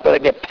somebody else,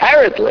 but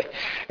apparently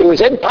it was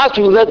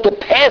impossible for them to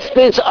pass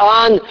this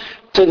on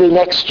to the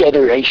next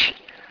generation,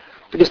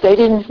 because they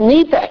didn't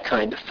need that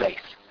kind of faith.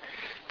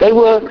 They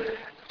were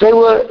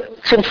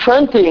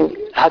confronting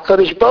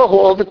HaKadosh Baruch Hu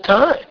all the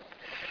time.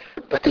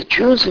 But the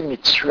Jews in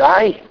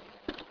Mitzrayim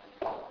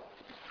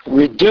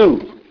were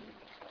due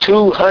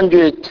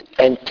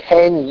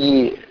 210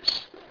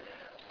 years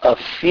of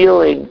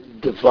feeling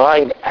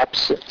divine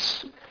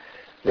absence,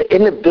 the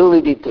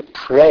inability to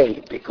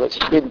pray because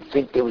he didn't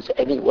think there was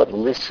anyone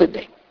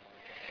listening.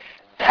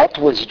 That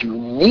was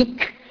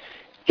unique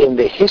in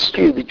the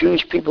history of the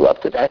Jewish people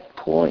up to that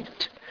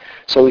point.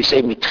 So we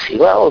say,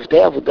 Mitchila of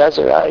Avodah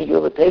Zarah,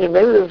 maybe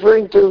they're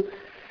referring to,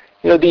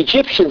 the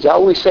Egyptians. I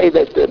always say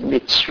that the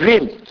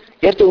Mitzrim,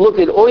 you have to look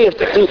at, all you have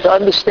to do to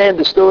understand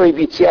the story of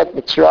Yetziat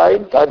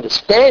Mitzrayim, to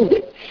understand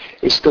it,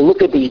 is to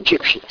look at the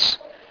Egyptians.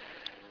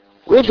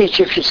 Where did the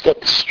Egyptians get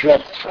the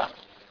strength from?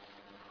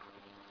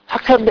 How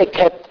come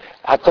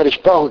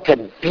HaKadosh Baruch Hu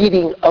kept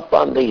beating up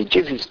on the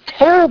Egyptians?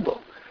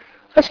 Terrible.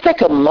 Let's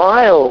take a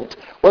mild,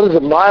 what are the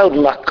mild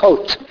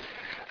makot?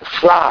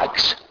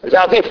 Frogs.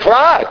 Okay,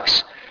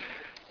 frogs.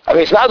 I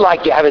mean, it's not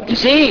like you have a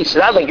disease. It's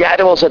not like your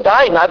animals are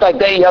dying. Not like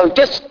they,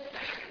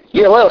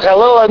 you're a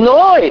little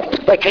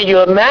annoyed. But can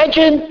you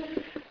imagine?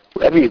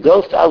 Wherever you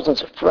go,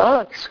 thousands of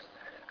frogs.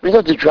 It's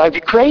going to drive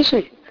you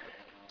crazy.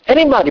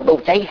 Anybody,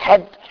 but they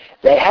had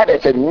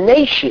as a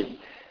nation,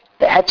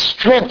 they had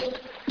strength.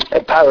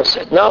 And Paro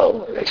said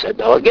no. They said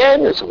no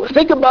again. So well,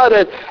 think about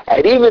it.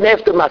 And even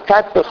after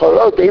Makat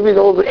Bechorot,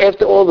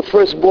 after all the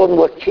firstborn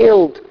were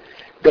killed,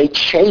 they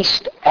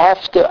chased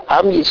after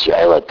Am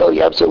Yisrael Atol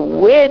Yam. So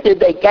where did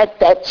they get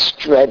that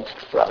strength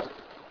from?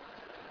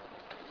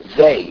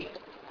 The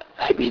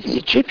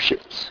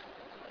Egyptians.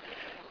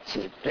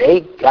 So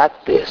they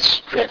got their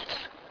strength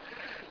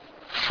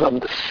from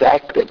the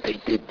fact that they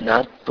did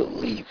not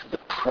believe the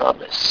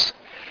promise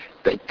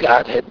that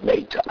God had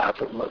made to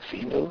Avraham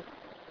Avinu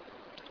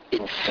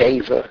in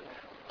favor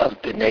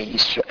of Bnei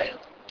Yisrael.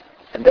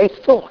 And they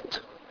thought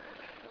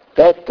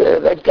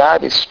that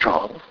God is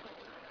strong,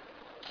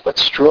 but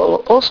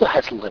strong also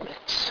has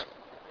limits.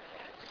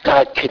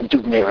 God can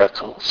do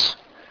miracles,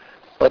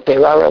 but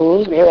there are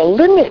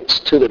limits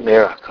to the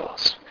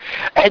miracles.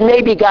 And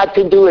maybe God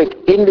can do it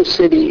in the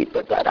city,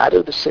 but not out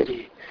of the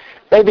city.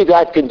 Maybe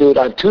God can do it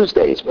on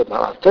Tuesdays, but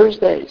not on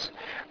Thursdays.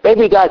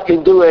 Maybe God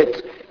can do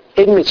it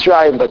in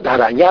Mitzrayim, but not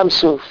on Yam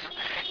Suf.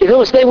 In other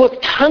words, they were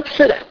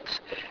confident.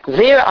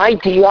 Their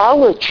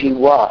ideology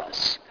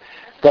was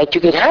that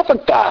you could have a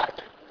God,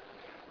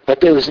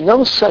 but there was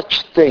no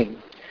such thing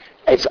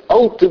as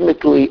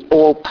ultimately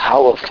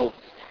all-powerful.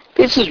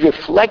 This is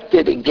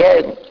reflected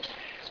again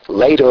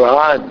later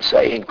on,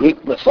 say, in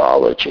Greek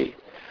mythology,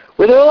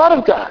 where there are a lot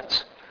of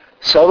gods.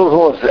 Some of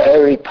whom are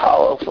very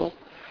powerful,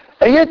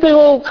 and yet they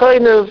all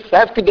kind of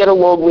have to get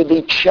along with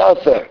each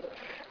other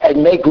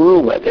and make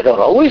room. And they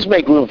don't always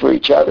make room for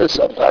each other.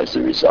 Sometimes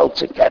the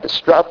results are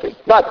catastrophic.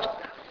 But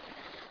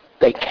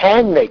they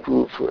can make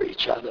room for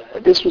each other.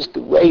 And this was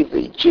the way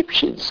the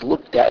Egyptians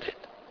looked at it.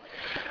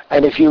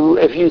 And if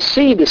you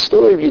see the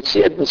story of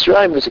Yetziat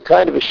Mitzrayim as a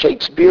kind of a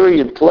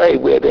Shakespearean play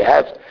where they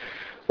have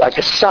like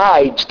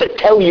asides that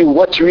tell you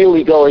what's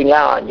really going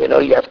on.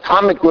 You have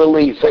comic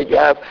relief, and you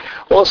have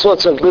all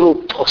sorts of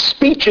little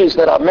speeches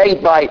that are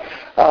made by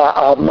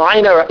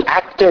minor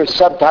actors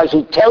sometimes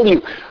who tell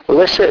you,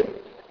 listen,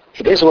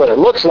 it is what it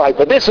looks like,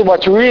 but this is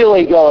what's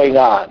really going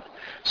on.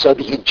 So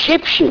the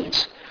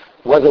Egyptians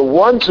were the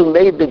ones who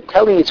may have been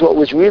telling us what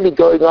was really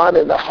going on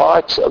in the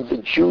hearts of the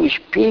Jewish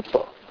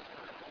people.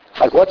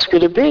 Like, what's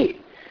going to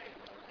be?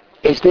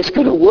 Is this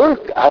going to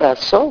work?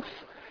 Arasof?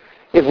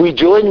 If we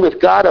join with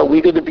God, are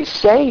we going to be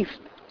saved?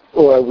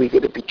 Or are we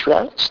going to be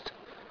trounced?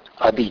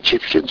 Are the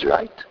Egyptians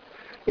right?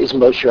 Is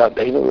Moshe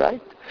Rabbeinu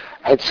right?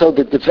 And so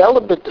the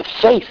development of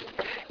faith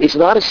is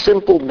not a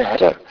simple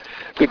matter.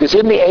 Because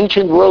in the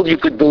ancient world, you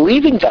could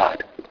believe in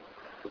God,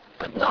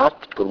 but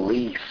not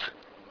believe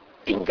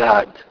in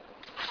God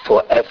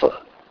forever,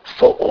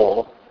 for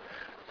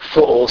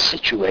all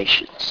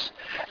situations.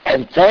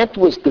 And that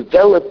was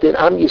developed in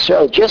Am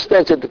Yisrael, just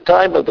as at the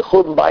time of the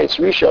Churban Bayis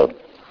Rishon,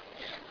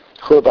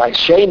 Churban Bayis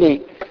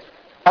Sheni,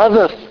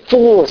 other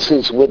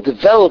forces were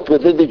developed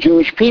within the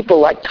Jewish people,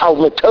 like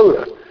Talmud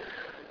Torah.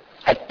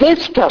 At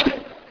this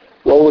time,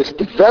 what was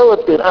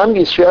developed in Am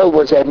Yisrael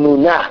was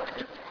Emunah.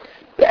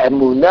 The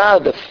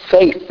Emunah, the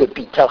faith, the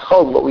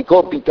bitachon, what we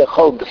call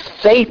bitachon, the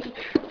faith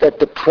that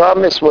the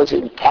promise was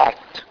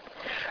intact.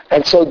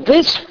 And so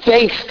this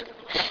faith,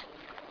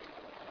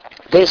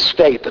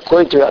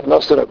 according to Rav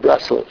Nosson of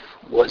Breslov,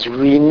 was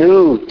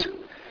renewed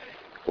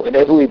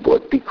whenever we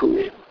bought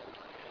Bikurim.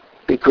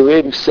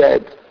 Bikurim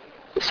said,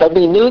 there's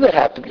something new that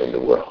happened in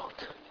the world.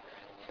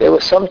 There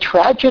was some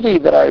tragedy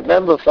that I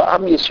remember for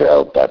Am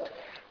Yisrael, but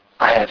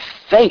I have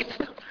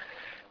faith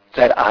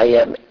that I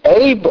am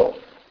able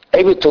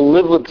to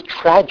live with the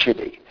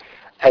tragedy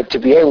and to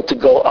be able to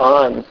go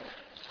on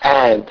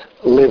and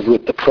live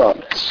with the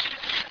promise.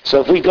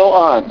 So if we go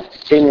on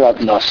in Rav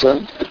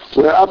Nosson,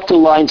 we're up to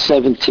line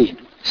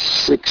 16.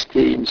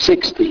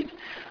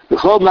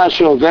 וכל מה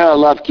שעובר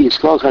עליו כי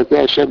יזכור חסדי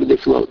השם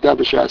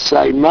בנפלאותיו אשר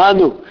עשה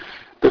עמנו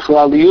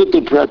בכלליות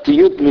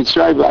ופרטיות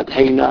במצרים ועד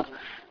הנה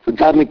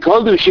וגם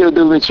מקודם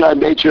שירדו במצרים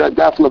בעת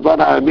שרדף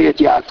לבן הארמי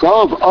את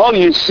יעקב. Oh,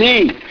 you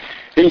see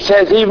He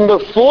says even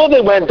before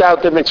they went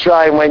out to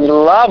Mitzrayim, when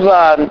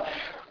Lavan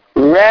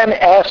ran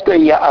after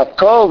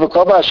Yaakov,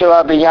 וכל מה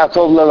שראה בין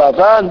יעקב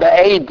ללבן,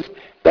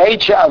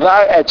 בעת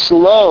שעבר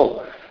אצלו,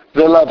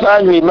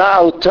 ולבן רימה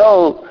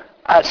אותו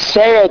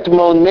 10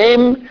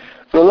 מונים,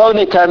 ולא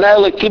נתנה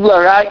לקיבלה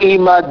רע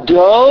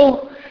עמדו.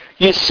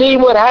 You see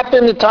what happened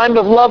in the time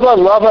of Lavan?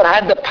 Lavan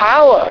had the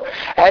power,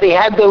 and he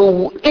had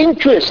the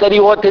interest that he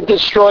wanted to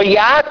destroy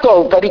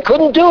Yaakov, but he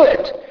couldn't do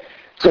it,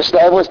 because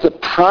that was the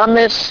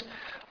promise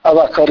of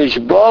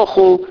HaKadosh Baruch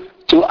Hu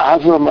to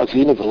Avram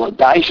Avinu.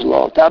 V'lodai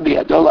shelo tabi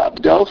adol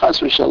abdo chas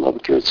v'shalom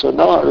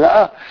kirtzono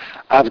hara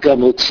av gam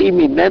hotzi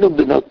mimenu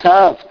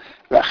benotav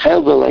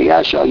Rachel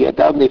v'Leah al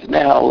yadav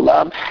nivnei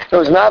ha'olam. It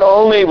was not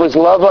only was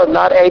Lavan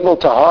not able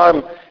to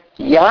harm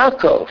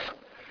Yaakov,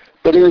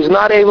 but he was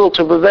not able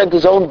to prevent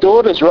his own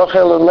daughters,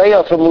 Rachel and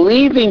Leah, from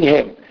leaving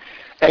him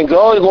and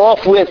going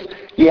off with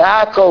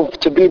Yaakov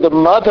to be the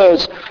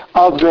mothers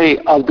of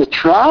the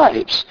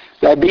tribes.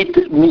 And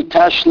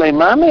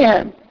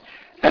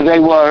they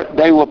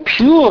were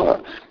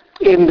pure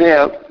in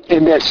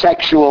their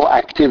sexual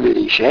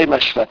activity.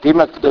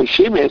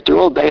 After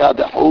all, they are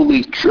the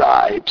holy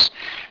tribes.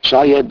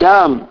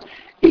 Shayadam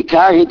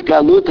ikar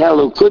hitgalut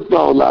halukut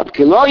ba'olam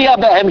ki lo ya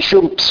behem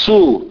shum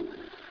psul.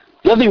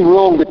 Nothing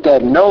wrong with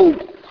them, no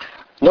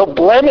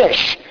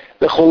blemish.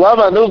 The Chulam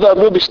Anu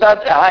V'Amru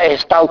B'Shtat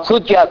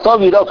Ha'Estalkut Yaakov,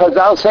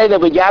 Chazal say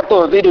that when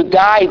Yaakov Avinu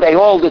died,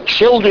 all the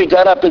children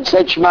got up and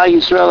said, Shema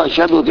Yisrael,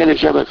 Hashem Elokeinu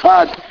Hashem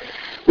Echad.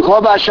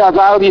 V'chol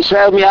Ba'Shavar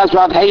Yisrael Mi'az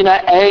Rav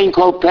Heina Ein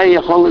Kol Pei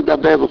Yachol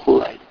Ledaber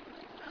V'chulei.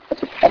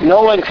 And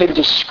no one can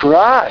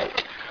describe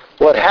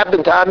what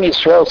happened to Am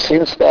Yisrael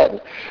since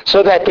then.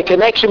 So that the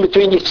connection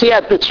between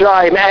Yetziat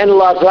Mitzrayim and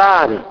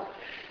Lavan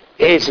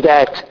is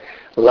that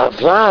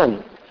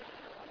Lavan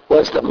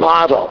was the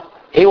model.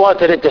 He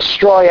wanted to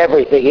destroy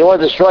everything. He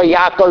wanted to destroy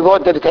Yaakov. He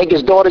wanted to take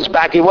his daughters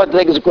back. He wanted to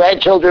take his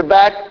grandchildren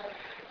back.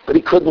 But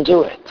he couldn't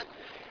do it.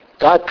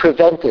 God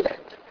prevented it.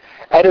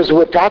 And it was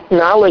with that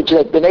knowledge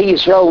that Bnei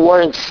Yisrael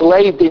were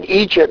enslaved in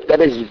Egypt, that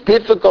as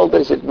difficult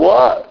as it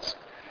was,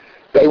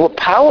 they were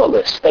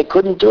powerless. They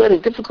couldn't do it.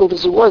 As difficult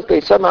as it was, they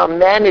somehow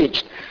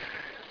managed,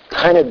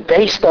 kind of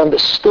based on the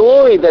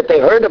story that they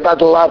heard about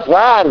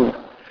Lavan,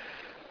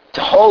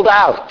 to hold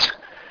out,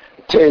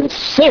 to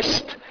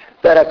insist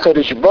that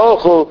HaKadosh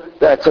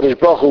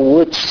Baruch Hu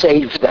would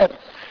save them.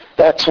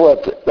 That's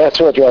what Rav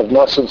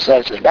Nosson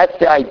says. That's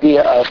the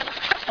idea of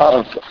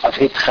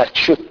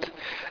hitchachut.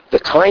 The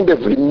kind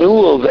of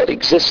renewal that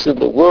exists in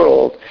the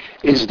world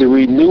is the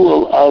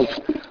renewal of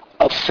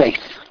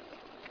faith.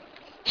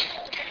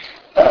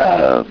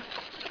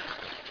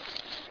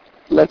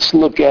 Let's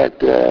look at...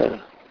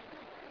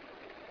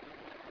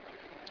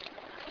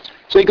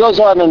 so he goes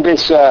on in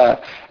this...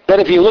 that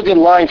if you look at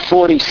line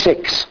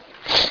 46...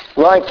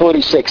 Line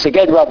 46,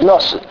 again, Rav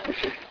Nosson.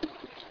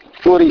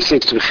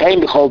 46, V'chein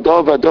b'chol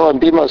dor v'dor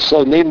b'ma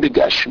sonim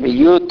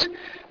b'gashmiyut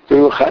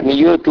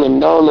v'ruchaniyut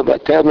l'mno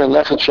l'bater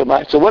melechet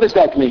shamayim. So what does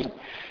that mean?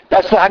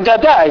 That's the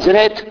Haggadah, isn't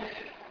it?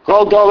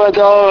 Chol dor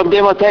v'dor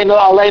b'moteinu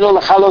aleinu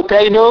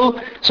l'chalotenu.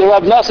 So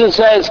Rav Nosson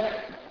says,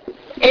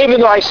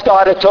 even though I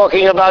started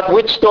talking about,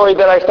 which story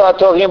did I start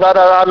talking about?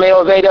 Aramei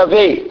Oved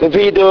Avi, the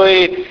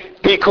Vidui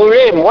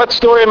Bikurim. What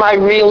story am I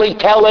really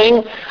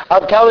telling?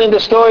 I'm telling the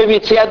story of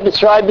Yetziat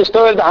Mitzrayim, the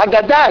story of the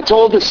Haggadah. It's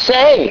all the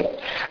same.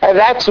 And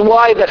that's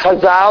why the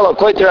Chazal,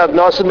 according to Rav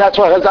Nosson, that's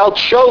why Chazal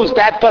chose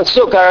that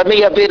pasuk,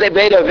 Aramei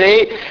Oved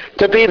Avi,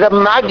 to be the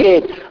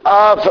Magid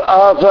of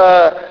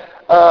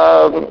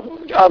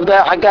the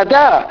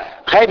Haggadah.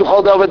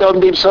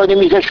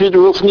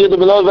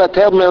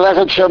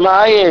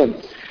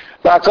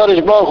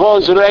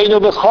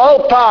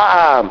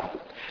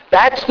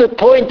 That's the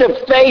point of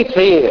faith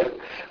here.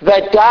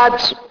 That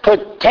God's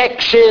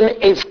protection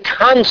is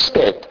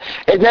constant.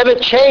 It never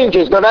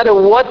changes, no matter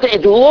what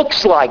it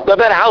looks like, no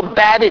matter how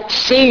bad it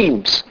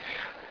seems.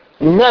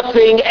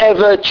 Nothing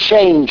ever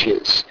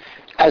changes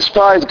as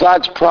far as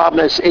God's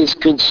promise is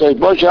concerned.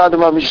 Right, you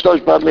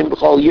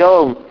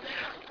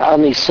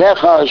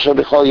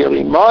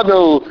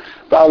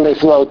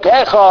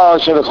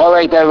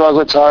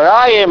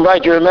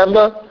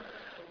remember?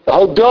 The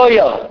whole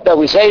doya that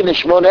we say in the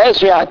Shemona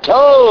Esrei,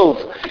 Hatov,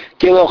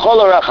 Kilo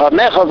Cholo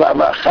Rachamecha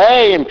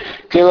V'Amachem,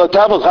 Kilo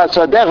Tavu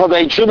Chasadecha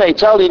V'Einshum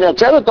Eitzal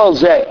Yinatzel Kol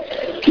Zeh,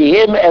 Ki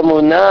Him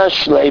Emunah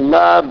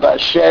Shleima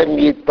B'Hashem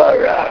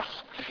Yitbarach.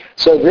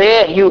 So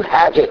there you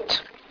have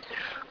it.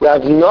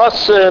 Rav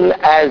Nosson,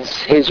 as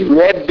his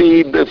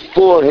Rebbe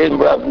before him,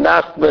 Rav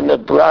Nachman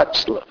of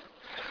Bratslav,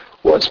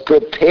 was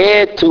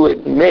prepared to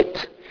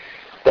admit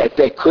that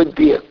there could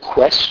be a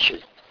question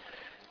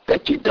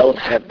that you don't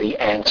have the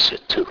answer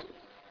to.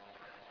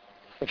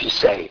 If you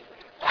say,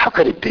 how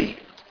could it be?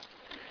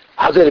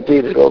 How could it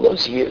be that all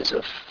those years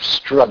of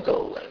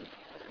struggle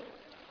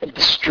and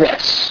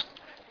distress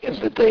in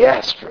the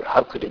diaspora,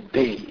 how could it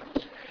be?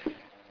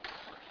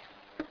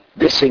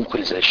 This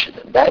Inquisition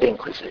and that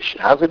Inquisition,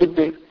 how could it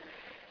be?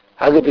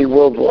 How could it be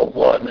World War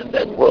I and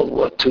then World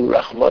War II,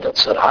 Rahman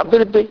al-Sar? How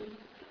could it be?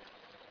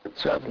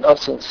 So Rav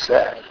Nosson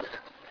said,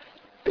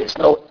 there's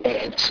no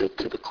answer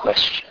to the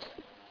question.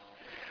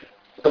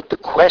 But the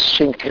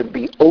question can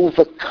be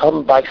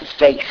overcome by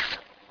faith.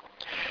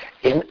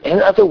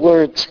 In other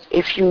words,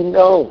 if you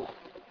know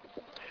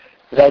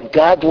that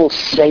God will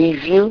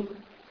save you,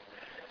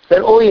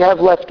 then all you have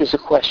left is a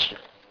question.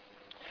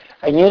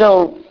 And you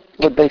know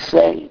what they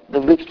say? The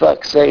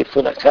Litvak say,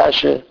 for the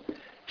kasha,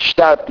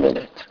 start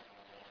minute.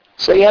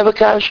 So you have a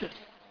kasha.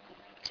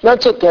 It's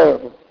not so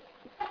terrible.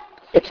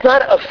 It's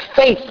not a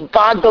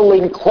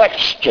faith-boggling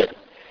question.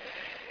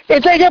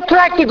 It's like a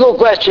practical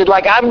question,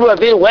 like Amram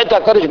Avinu went to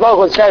HaKadosh Baruch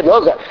Hu and said,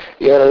 look,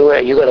 you're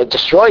going to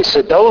destroy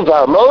Sodom and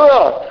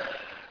Gomorrah.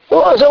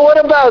 So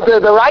what about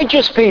the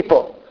righteous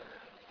people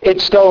in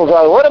Sodom and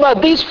Gomorrah? What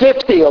about these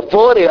 50 or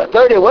 40 or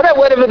 30,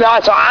 whatever they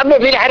are? So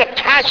Amram Avinu had a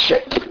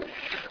kasha.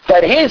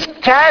 But his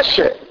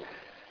kasha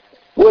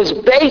was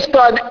based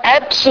on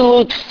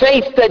absolute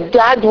faith that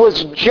God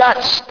was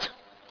just.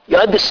 You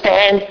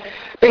understand?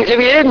 Because if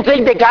you didn't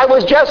think that God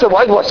was just,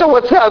 what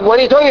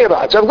are you talking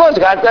about? So of course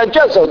God's not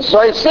just. So it's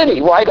a city.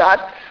 Why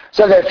not?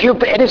 So there are a few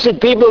innocent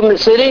people in the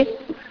city?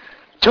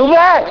 Too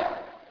bad.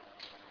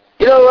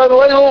 You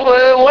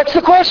know, what's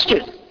the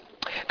question?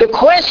 The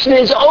question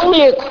is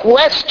only a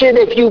question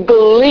if you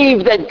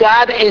believe that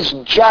God is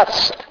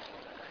just.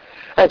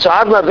 And so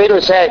Avraham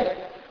Avinu said,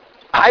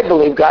 I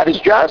believe God is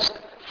just.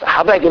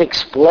 How am I going to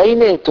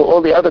explain it to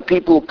all the other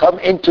people who come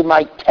into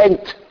my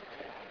tent?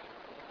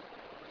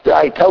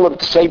 I tell them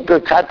to say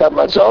Birkat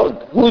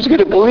HaMazon. Who's going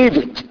to believe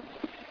it?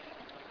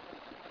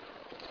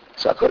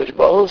 So HaKadosh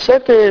Baruch Hu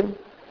said to him,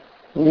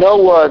 no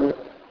one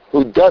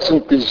who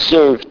doesn't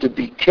deserve to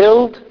be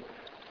killed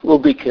will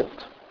be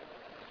killed.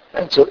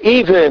 And so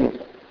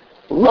even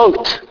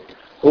Lot,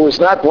 who was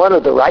not one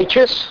of the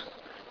righteous,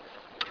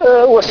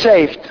 was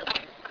saved.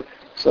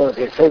 So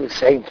they say the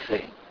same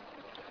thing.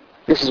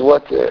 This is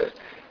what the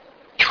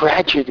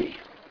tragedy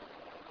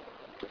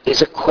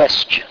is, a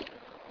question.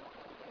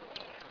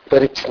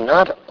 But it's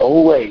not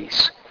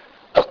always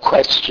a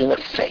question of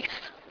faith.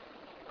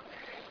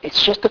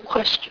 It's just a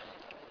question.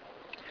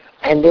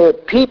 And there are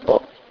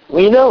people,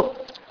 we know,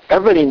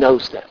 everybody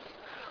knows them,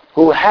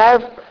 who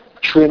have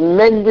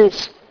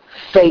tremendous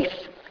faith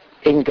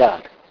in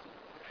God.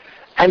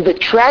 And the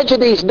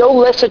tragedy is no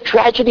less a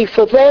tragedy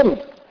for them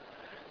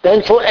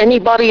than for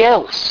anybody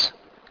else.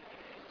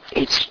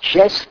 It's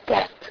just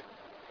that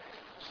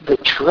the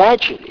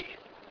tragedy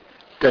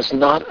does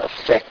not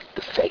affect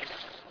the faith.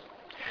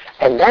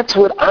 And that's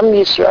what Am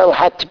Yisrael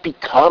had to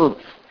become.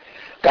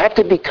 They had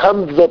to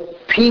become the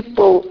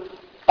people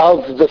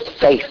of the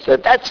faith.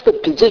 And that's the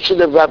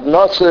position of Rav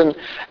Nosson,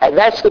 and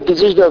that's the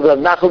position of Rav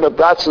Nachman of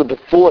Bratzel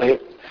before him.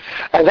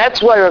 And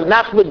that's why Rav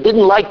Nachman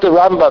didn't like the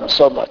Rambam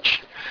so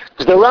much.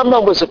 Because the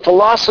Rambam was a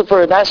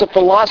philosopher, and as a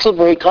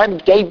philosopher he kind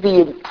of gave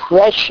the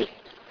impression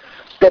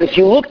that if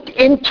you looked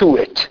into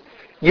it,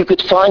 you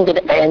could find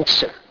an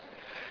answer.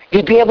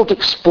 You'd be able to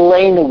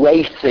explain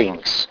away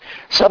things.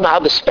 Somehow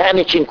the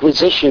Spanish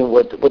Inquisition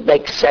would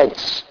make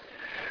sense.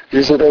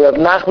 So the Rav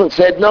Nachman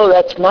said, no,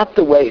 that's not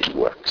the way it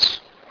works.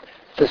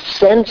 The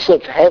sense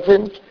of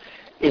heaven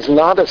is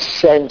not a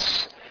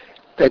sense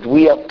that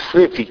we are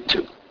privy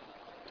to.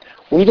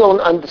 We don't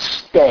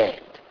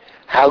understand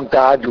how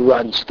God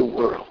runs the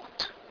world.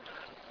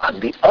 On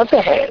the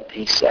other hand,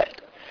 he said,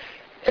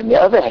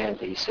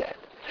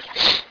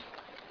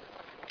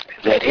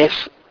 that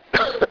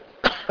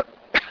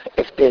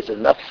if there's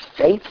enough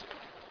faith,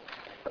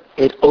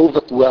 it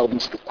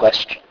overwhelms the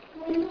question.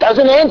 It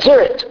doesn't answer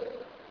it,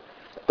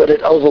 but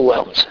it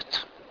overwhelms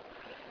it.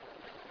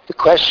 The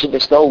question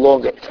is no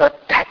longer, it's not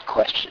that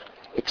question.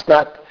 It's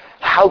not,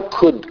 how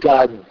could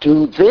God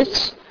do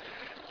this?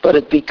 But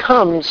it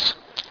becomes,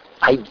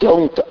 I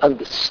don't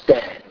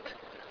understand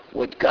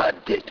what God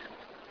did.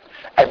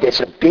 And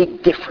there's a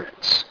big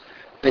difference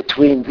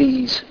between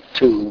these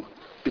two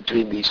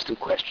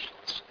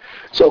questions.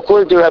 So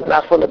according to Rav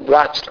Nachman of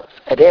Bratslav,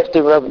 and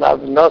after Rav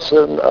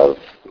Nosson of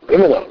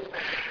Rimanov,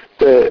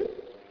 the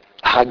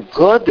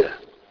Haggadah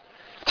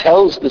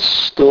tells the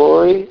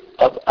story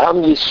of Am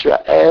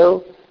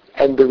Yisrael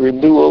and the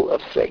renewal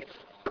of faith.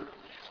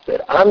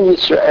 That Am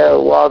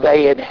Yisrael, while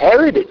they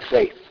inherited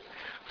faith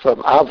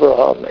from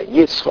Avraham and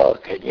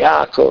Yitzchak and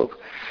Yaakov,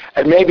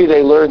 and maybe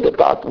they learned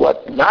about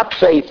what not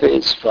faith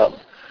is from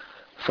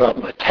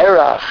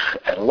Terach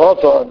and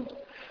Lavan,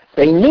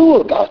 they knew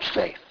about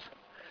faith.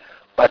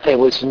 But there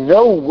was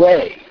no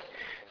way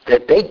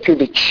that they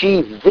could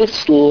achieve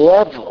this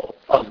level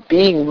of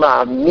being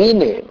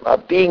ma'aminim,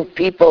 of being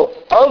people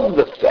of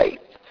the faith,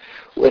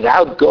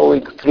 without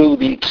going through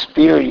the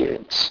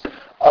experience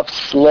of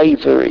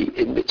slavery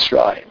in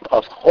Mitzrayim,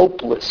 of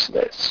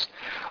hopelessness,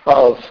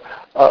 of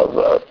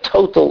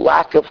total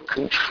lack of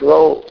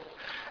control,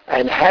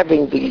 and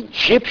having the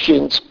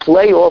Egyptians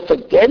play off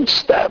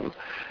against them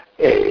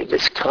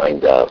this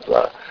kind of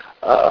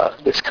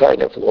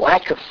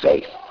lack of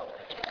faith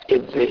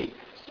in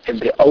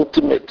the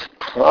ultimate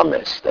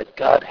promise that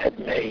God had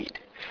made.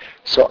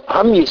 So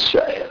Am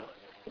Yisrael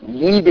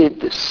needed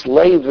the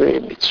slavery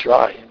in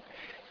Mitzrayim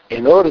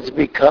in order to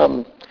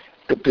become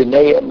the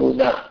Bnei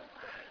Emunah,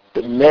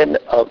 the men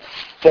of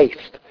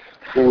faith,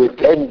 who would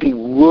then be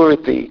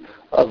worthy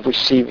of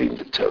receiving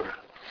the Torah.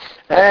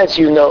 As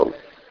you know,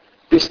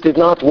 this did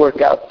not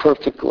work out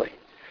perfectly,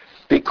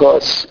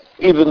 because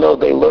even though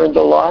they learned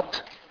a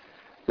lot,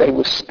 they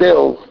were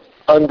still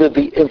under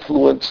the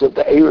influence of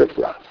the Erev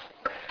Rav.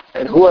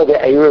 And who are the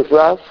Erev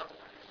Rav?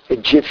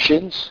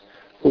 Egyptians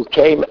who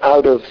came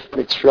out of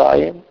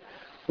Mitzrayim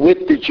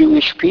with the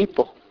Jewish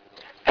people,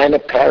 and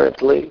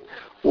apparently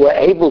were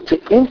able to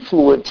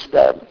influence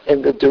them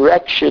in the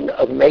direction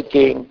of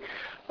making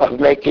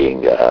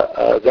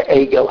the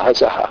Egel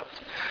HaZahav.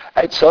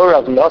 And so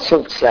Rav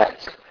Nosson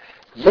says,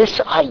 this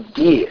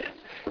idea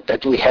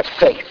that we have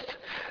faith,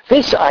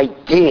 this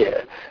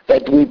idea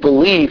that we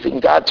believe in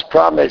God's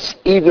promise,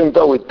 even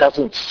though it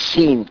doesn't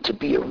seem to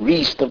be a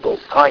reasonable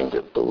kind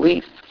of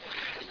belief,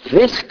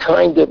 this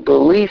kind of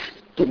belief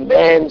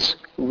demands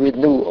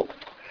renewal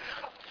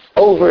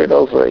over and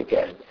over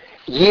again,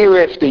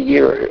 year after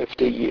year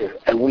after year.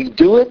 And we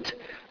do it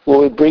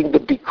when we bring the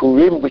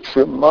Bikurim, which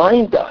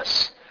remind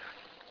us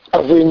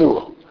of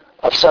renewal,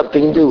 of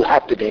something new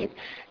happening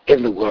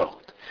in the world.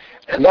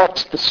 And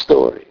that's the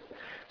story.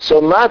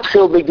 So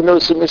Matchil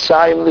B'Gnusim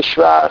Misayim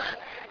L'Shvach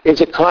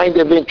is a kind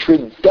of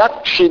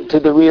introduction to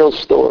the real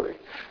story.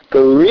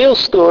 The real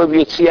story of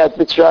Yetziat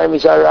Mitzrayim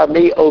is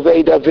Arami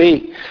Oved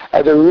Avi.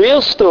 And the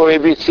real story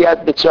of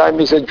Yetziat Mitzrayim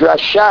is a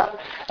drasha.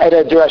 And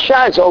a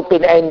drasha is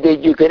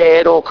open-ended. You can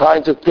add all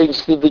kinds of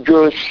things to the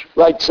Jewish,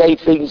 right? Say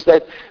things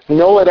that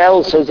no one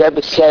else has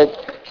ever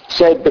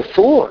said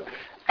before.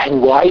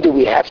 And why do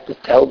we have to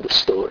tell the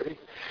story?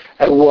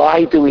 And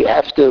why do we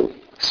have to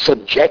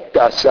subject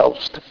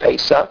ourselves to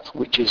Pesach,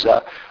 which is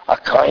a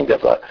kind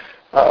of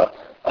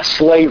a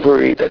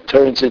slavery that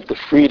turns into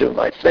freedom,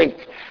 I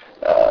think,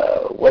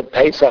 when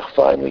Pesach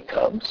finally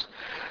comes?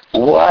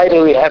 Why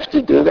do we have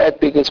to do that?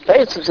 Because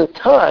Pesach is a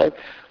time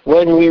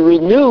when we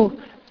renew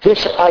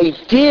this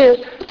idea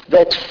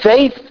that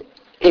faith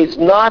is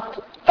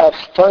not a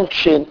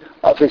function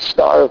of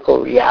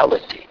historical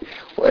reality.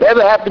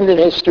 Whatever happened in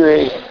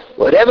history,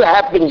 whatever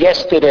happened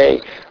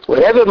yesterday,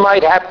 whatever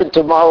might happen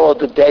tomorrow or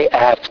the day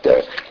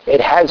after, it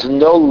has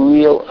no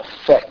real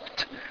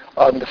effect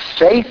on the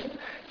faith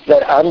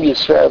that Am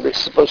Yisrael is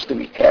supposed to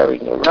be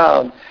carrying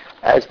around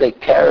as they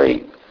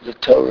carry the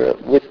Torah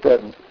with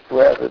them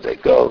wherever they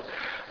go.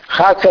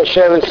 Chag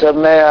Kasher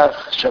V'Sameach,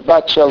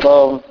 Shabbat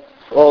Shalom,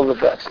 all the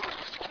best.